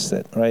witnessed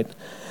it, right?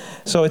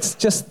 So it's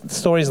just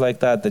stories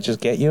like that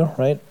just get you,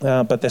 right?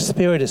 But the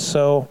spirit is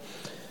so,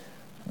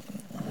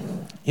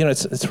 you know,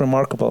 it's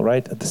remarkable,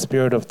 right? The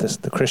spirit of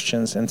the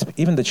Christians and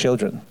even the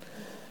children,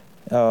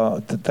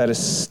 that is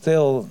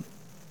still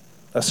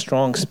a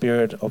strong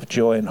spirit of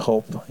joy and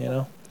hope, you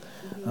know?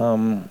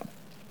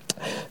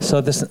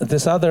 So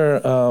this other,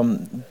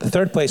 the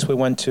third place we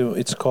went to,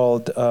 it's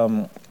called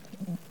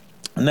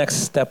Next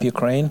Step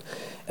Ukraine,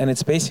 and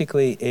it's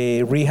basically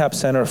a rehab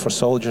center for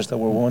soldiers that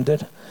were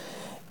wounded.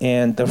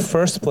 And the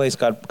first place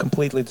got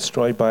completely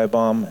destroyed by a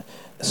bomb.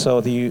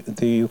 So the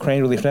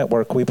Ukraine Relief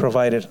Network, we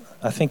provided,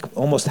 I think,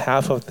 almost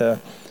half of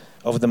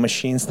the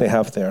machines they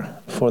have there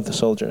for the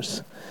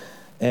soldiers.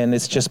 And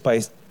it's just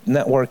by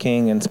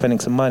networking and spending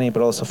some money,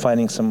 but also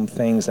finding some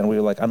things. And we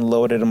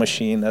unloaded a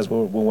machine as we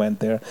went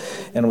there,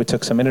 and we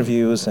took some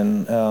interviews.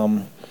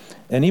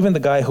 And even the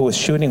guy who was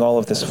shooting all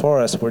of this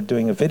for us, we're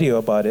doing a video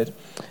about it.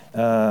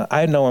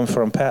 I know him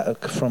from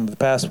the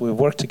past. We've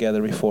worked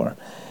together before.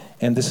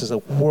 And this is a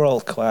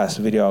world-class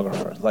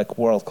videographer,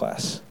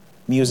 world-class.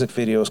 Music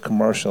videos,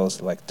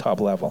 commercials,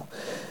 top level.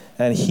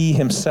 And he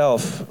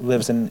himself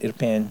lives in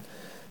Irpin.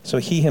 So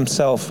he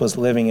himself was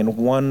living in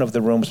one of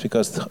the rooms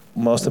because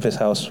most of his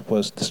house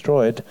was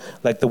destroyed.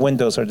 The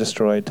windows are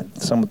destroyed.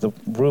 Some of the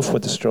roof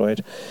was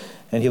destroyed.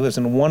 And he lives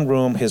in one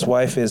room. His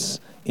wife is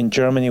in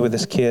Germany with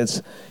his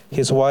kids.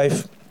 His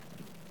wife,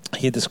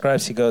 he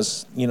describes, he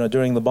goes,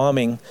 during the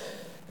bombing,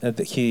 they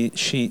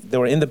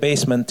were in the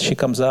basement. She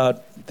comes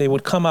out. They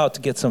would come out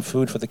to get some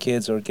food for the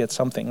kids or get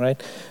something,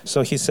 right?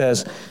 So he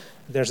says,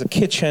 there's a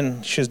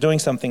kitchen. She's doing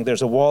something.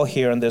 There's a wall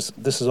here, and this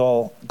is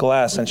all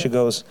glass. And she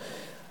goes,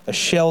 a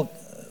shell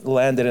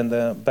landed in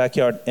the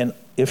backyard, and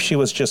if she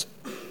was just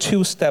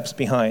 2 steps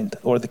behind,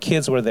 or the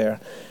kids were there,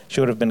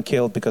 she would have been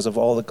killed because of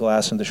all the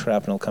glass and the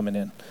shrapnel coming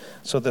in.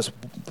 So this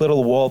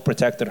little wall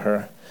protected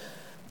her.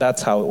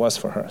 That's how it was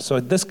for her. So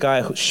this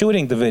guy who's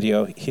shooting the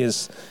video,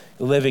 he's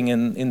living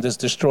in this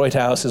destroyed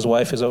house. His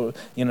wife is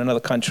in another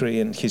country,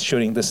 and he's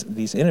shooting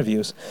these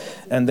interviews.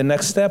 And the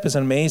Next Step is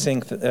an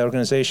amazing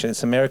organization.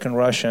 It's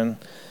American-Russian,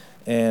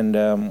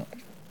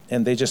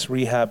 and they just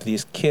rehab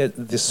these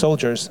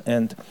soldiers,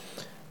 and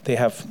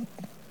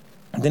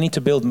they need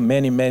to build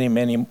many, many,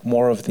 many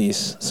more of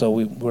these. So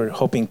we're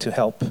hoping to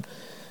help,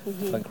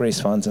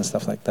 raise funds and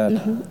stuff like that.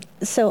 Mm-hmm.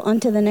 So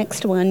on to the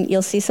next one,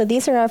 you'll see. So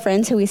these are our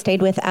friends who we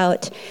stayed with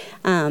out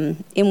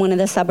in one of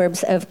the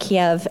suburbs of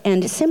Kiev.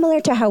 And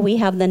similar to how we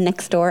have the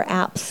Nextdoor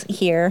apps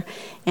here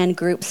and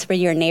groups for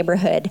your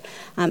neighborhood,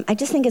 I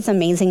just think it's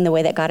amazing the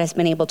way that God has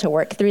been able to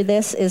work through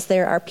this. Is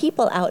there are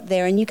people out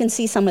there, and you can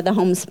see some of the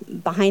homes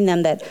behind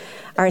them that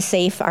are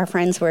safe. Our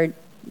friends were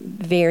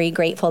very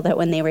grateful that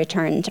when they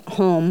returned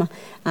home,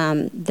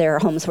 their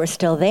homes were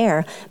still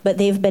there. But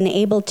they've been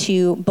able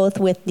to, both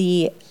with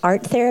the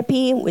art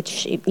therapy,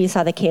 which you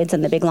saw the kids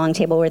and the big long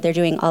table where they're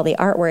doing all the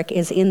artwork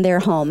is in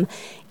their home,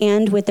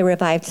 and with the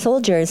Revived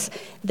Soldiers,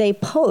 they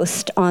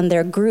post on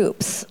their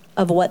groups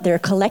of what they're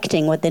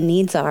collecting, what the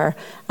needs are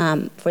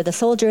for the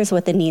soldiers,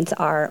 what the needs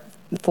are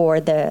for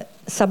the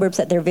suburbs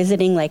that they're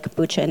visiting, like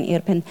Bucha and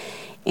Irpin,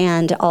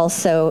 and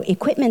also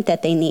equipment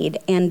that they need.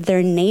 And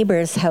their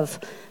neighbors have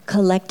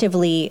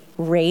collectively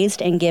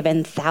raised and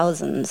given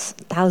thousands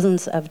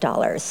of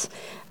dollars,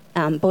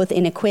 both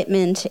in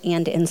equipment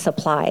and in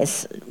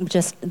supplies.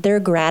 Just their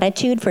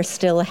gratitude for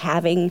still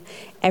having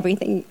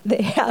everything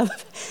they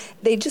have.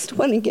 They just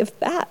want to give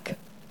back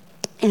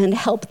and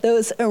help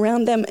those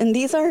around them. And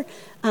these are,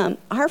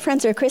 our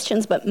friends are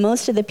Christians, but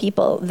most of the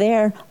people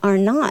there are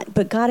not.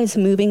 But God is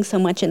moving so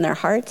much in their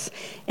hearts.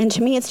 And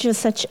to me, it's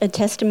just such a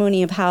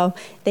testimony of how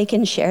they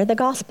can share the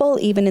gospel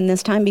even in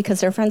this time, because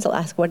their friends will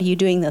ask, what are you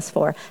doing this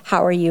for?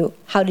 How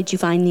did you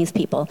find these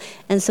people?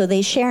 And so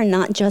they share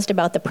not just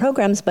about the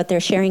programs, but they're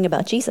sharing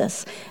about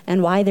Jesus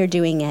and why they're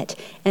doing it.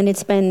 And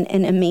it's been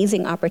an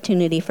amazing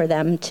opportunity for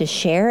them to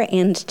share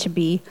and to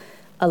be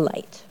a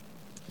light.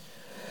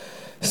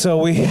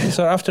 So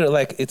after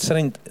it's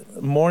setting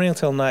morning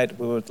till night,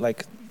 we would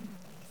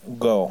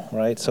go,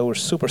 right? So we're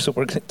super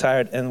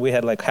tired, and we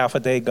had half a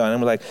day gone,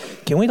 and we're like,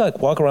 can we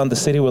walk around the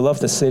city? We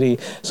love the city,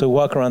 so we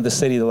walk around the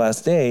city the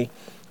last day.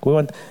 We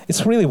went.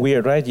 It's really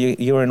weird, right?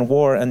 You're in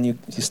war, and you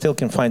still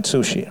can find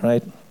sushi,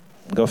 right?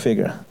 Go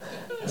figure.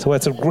 So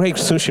it's a great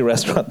sushi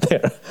restaurant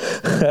there.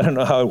 I don't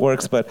know how it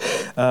works, but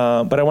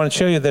I want to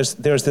show you. There's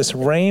this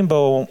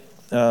rainbow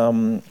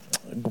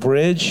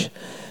bridge.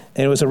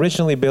 And it was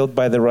originally built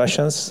by the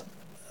Russians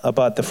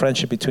about the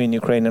friendship between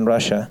Ukraine and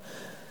Russia.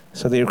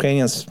 So the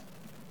Ukrainians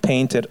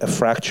painted a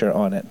fracture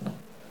on it.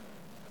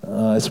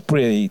 It's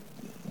pretty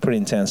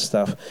intense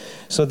stuff.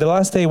 So the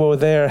last day we were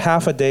there,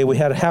 we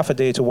had half a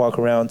day to walk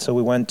around. So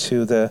we went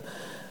to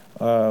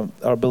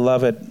our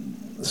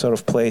beloved sort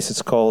of place.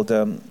 It's called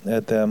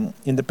at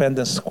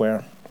Independence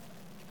Square,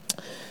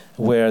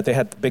 where they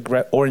had the big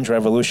Orange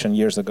Revolution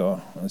years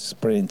ago. It's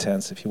pretty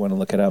intense if you want to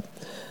look it up.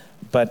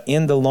 But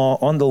on the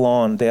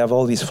lawn, they have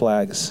all these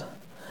flags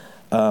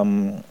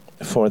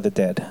for the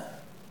dead.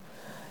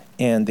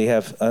 And they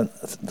have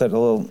that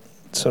little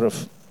sort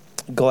of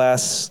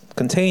glass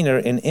container,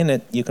 and in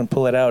it, you can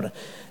pull it out.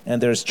 And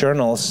there's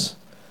journals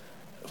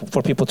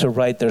for people to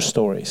write their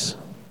stories.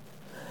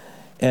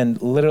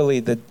 And literally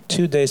the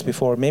 2 days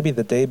before, maybe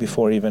the day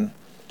before even,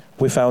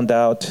 we found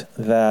out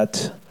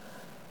that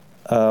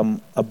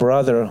a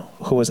brother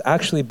who was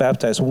actually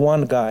baptized,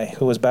 one guy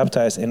who was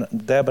baptized in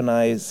Deb and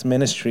I's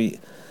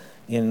ministry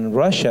in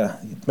Russia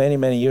many,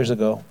 many years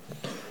ago.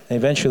 And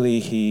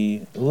eventually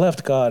he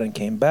left God and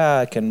came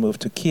back and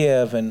moved to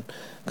Kiev and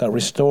got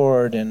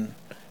restored and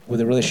with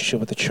a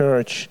relationship with the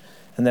church.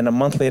 And then a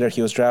month later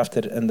he was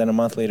drafted, and then a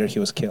month later he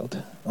was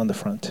killed on the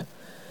front.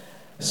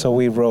 So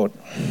we wrote.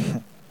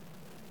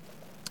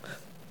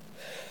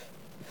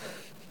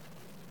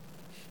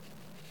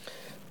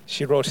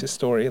 She wrote his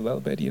story a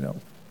little bit,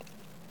 And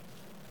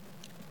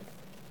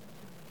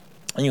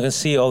you can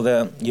see all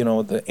the,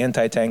 the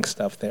anti-tank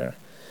stuff there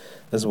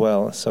as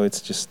well. So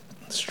it's just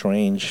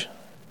strange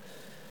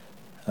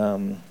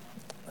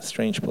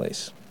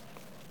place.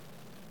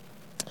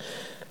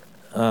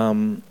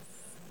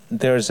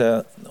 There's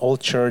an old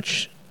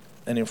church,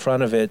 and in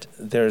front of it,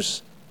 there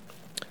is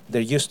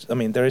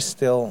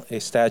still a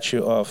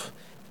statue of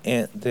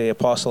the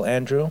Apostle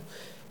Andrew,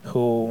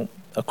 who,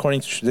 according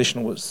to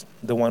tradition, was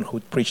the one who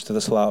preached to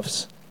the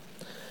Slavs.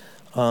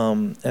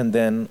 And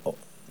then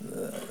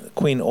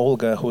Queen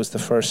Olga, who was the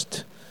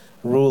first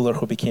ruler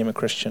who became a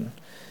Christian,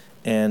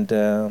 and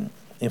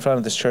in front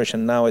of this church,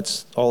 and now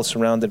it's all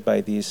surrounded by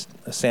these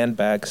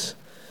sandbags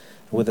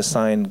with a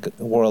sign,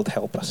 "World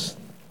Help Us."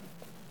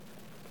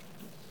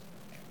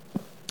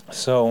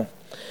 So,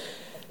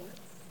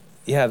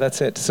 yeah,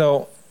 that's it.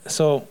 So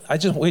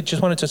we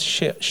just wanted to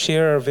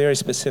share very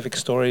specific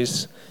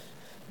stories,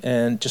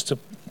 and just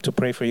to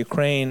pray for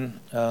Ukraine.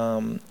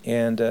 I'm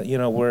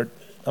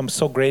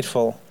so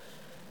grateful.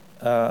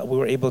 We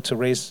were able to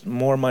raise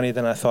more money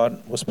than I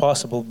thought was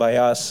possible by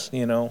us.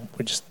 We're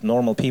just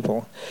normal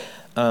people,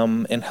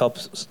 and help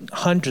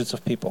hundreds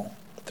of people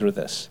through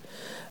this.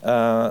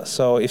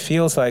 So it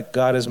feels like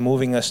God is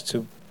moving us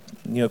to,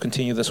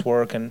 continue this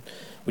work, and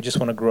we just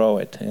want to grow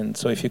it. And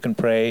so if you can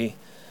pray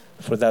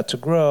for that to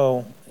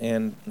grow,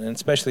 and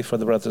especially for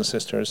the brothers and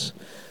sisters,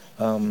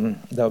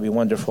 that would be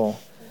wonderful.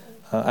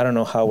 I don't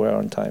know how we're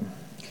on time.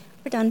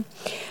 We're done.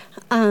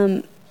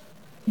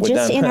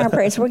 In our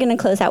prayers, we're going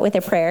to close out with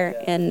a prayer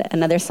and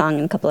another song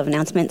and a couple of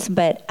announcements.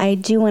 But I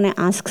do want to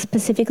ask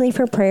specifically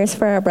for prayers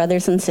for our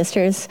brothers and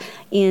sisters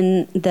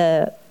in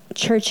the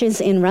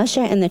churches in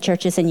Russia and the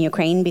churches in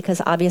Ukraine,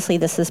 because obviously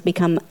this has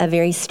become a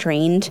very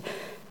strained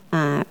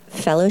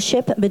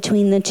fellowship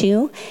between the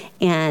two.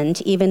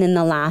 And even in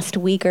the last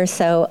week or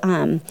so,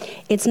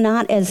 it's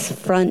not as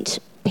front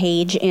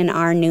page in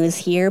our news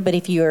here, but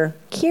if you're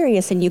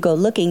curious and you go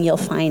looking, you'll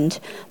find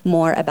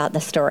more about the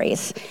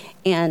stories.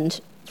 And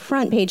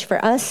front page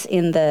for us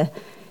in the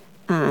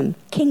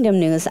Kingdom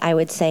News, I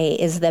would say,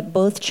 is that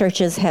both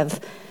churches have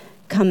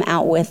come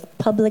out with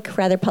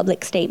rather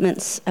public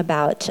statements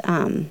about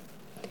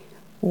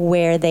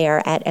where they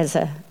are at as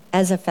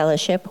a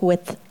fellowship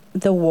with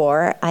the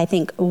war, I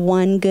think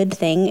one good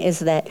thing is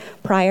that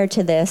prior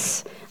to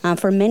this,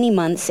 for many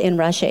months in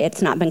Russia,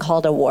 it's not been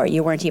called a war.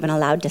 You weren't even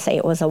allowed to say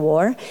it was a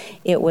war.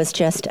 It was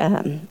just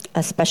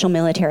a special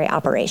military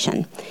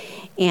operation.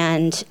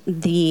 And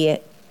the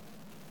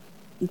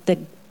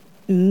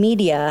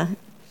media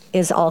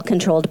is all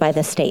controlled by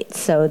the state,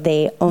 so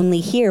they only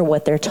hear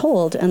what they're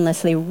told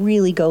unless they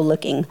really go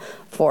looking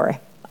for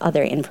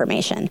other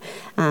information.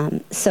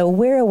 So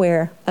we're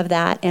aware of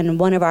that, and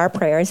one of our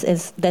prayers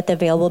is that the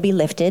veil will be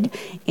lifted.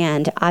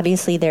 And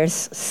obviously there's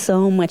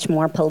so much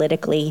more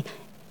politically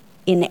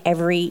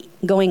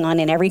going on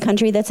in every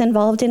country that's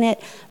involved in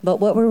it. But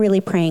what we're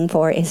really praying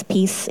for is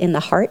peace in the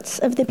hearts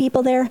of the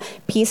people there.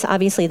 Peace,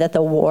 obviously, that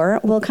the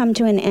war will come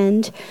to an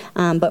end,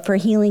 but for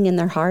healing in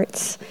their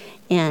hearts,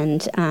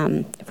 and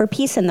for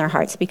peace in their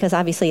hearts, because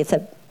obviously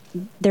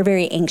they're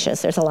very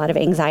anxious. There's a lot of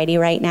anxiety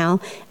right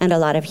now and a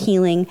lot of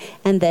healing,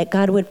 and that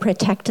God would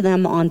protect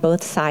them on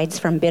both sides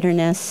from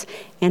bitterness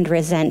and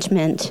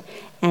resentment,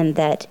 and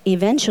that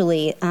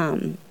eventually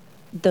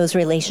those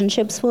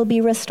relationships will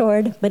be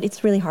restored. But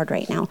it's really hard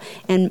right now,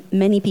 and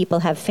many people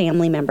have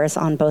family members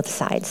on both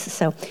sides.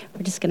 So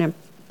we're just going to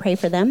pray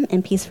for them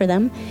and peace for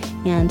them,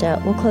 and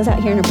we'll close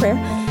out here in a prayer.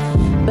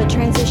 But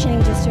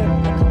transitioning just to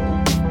a couple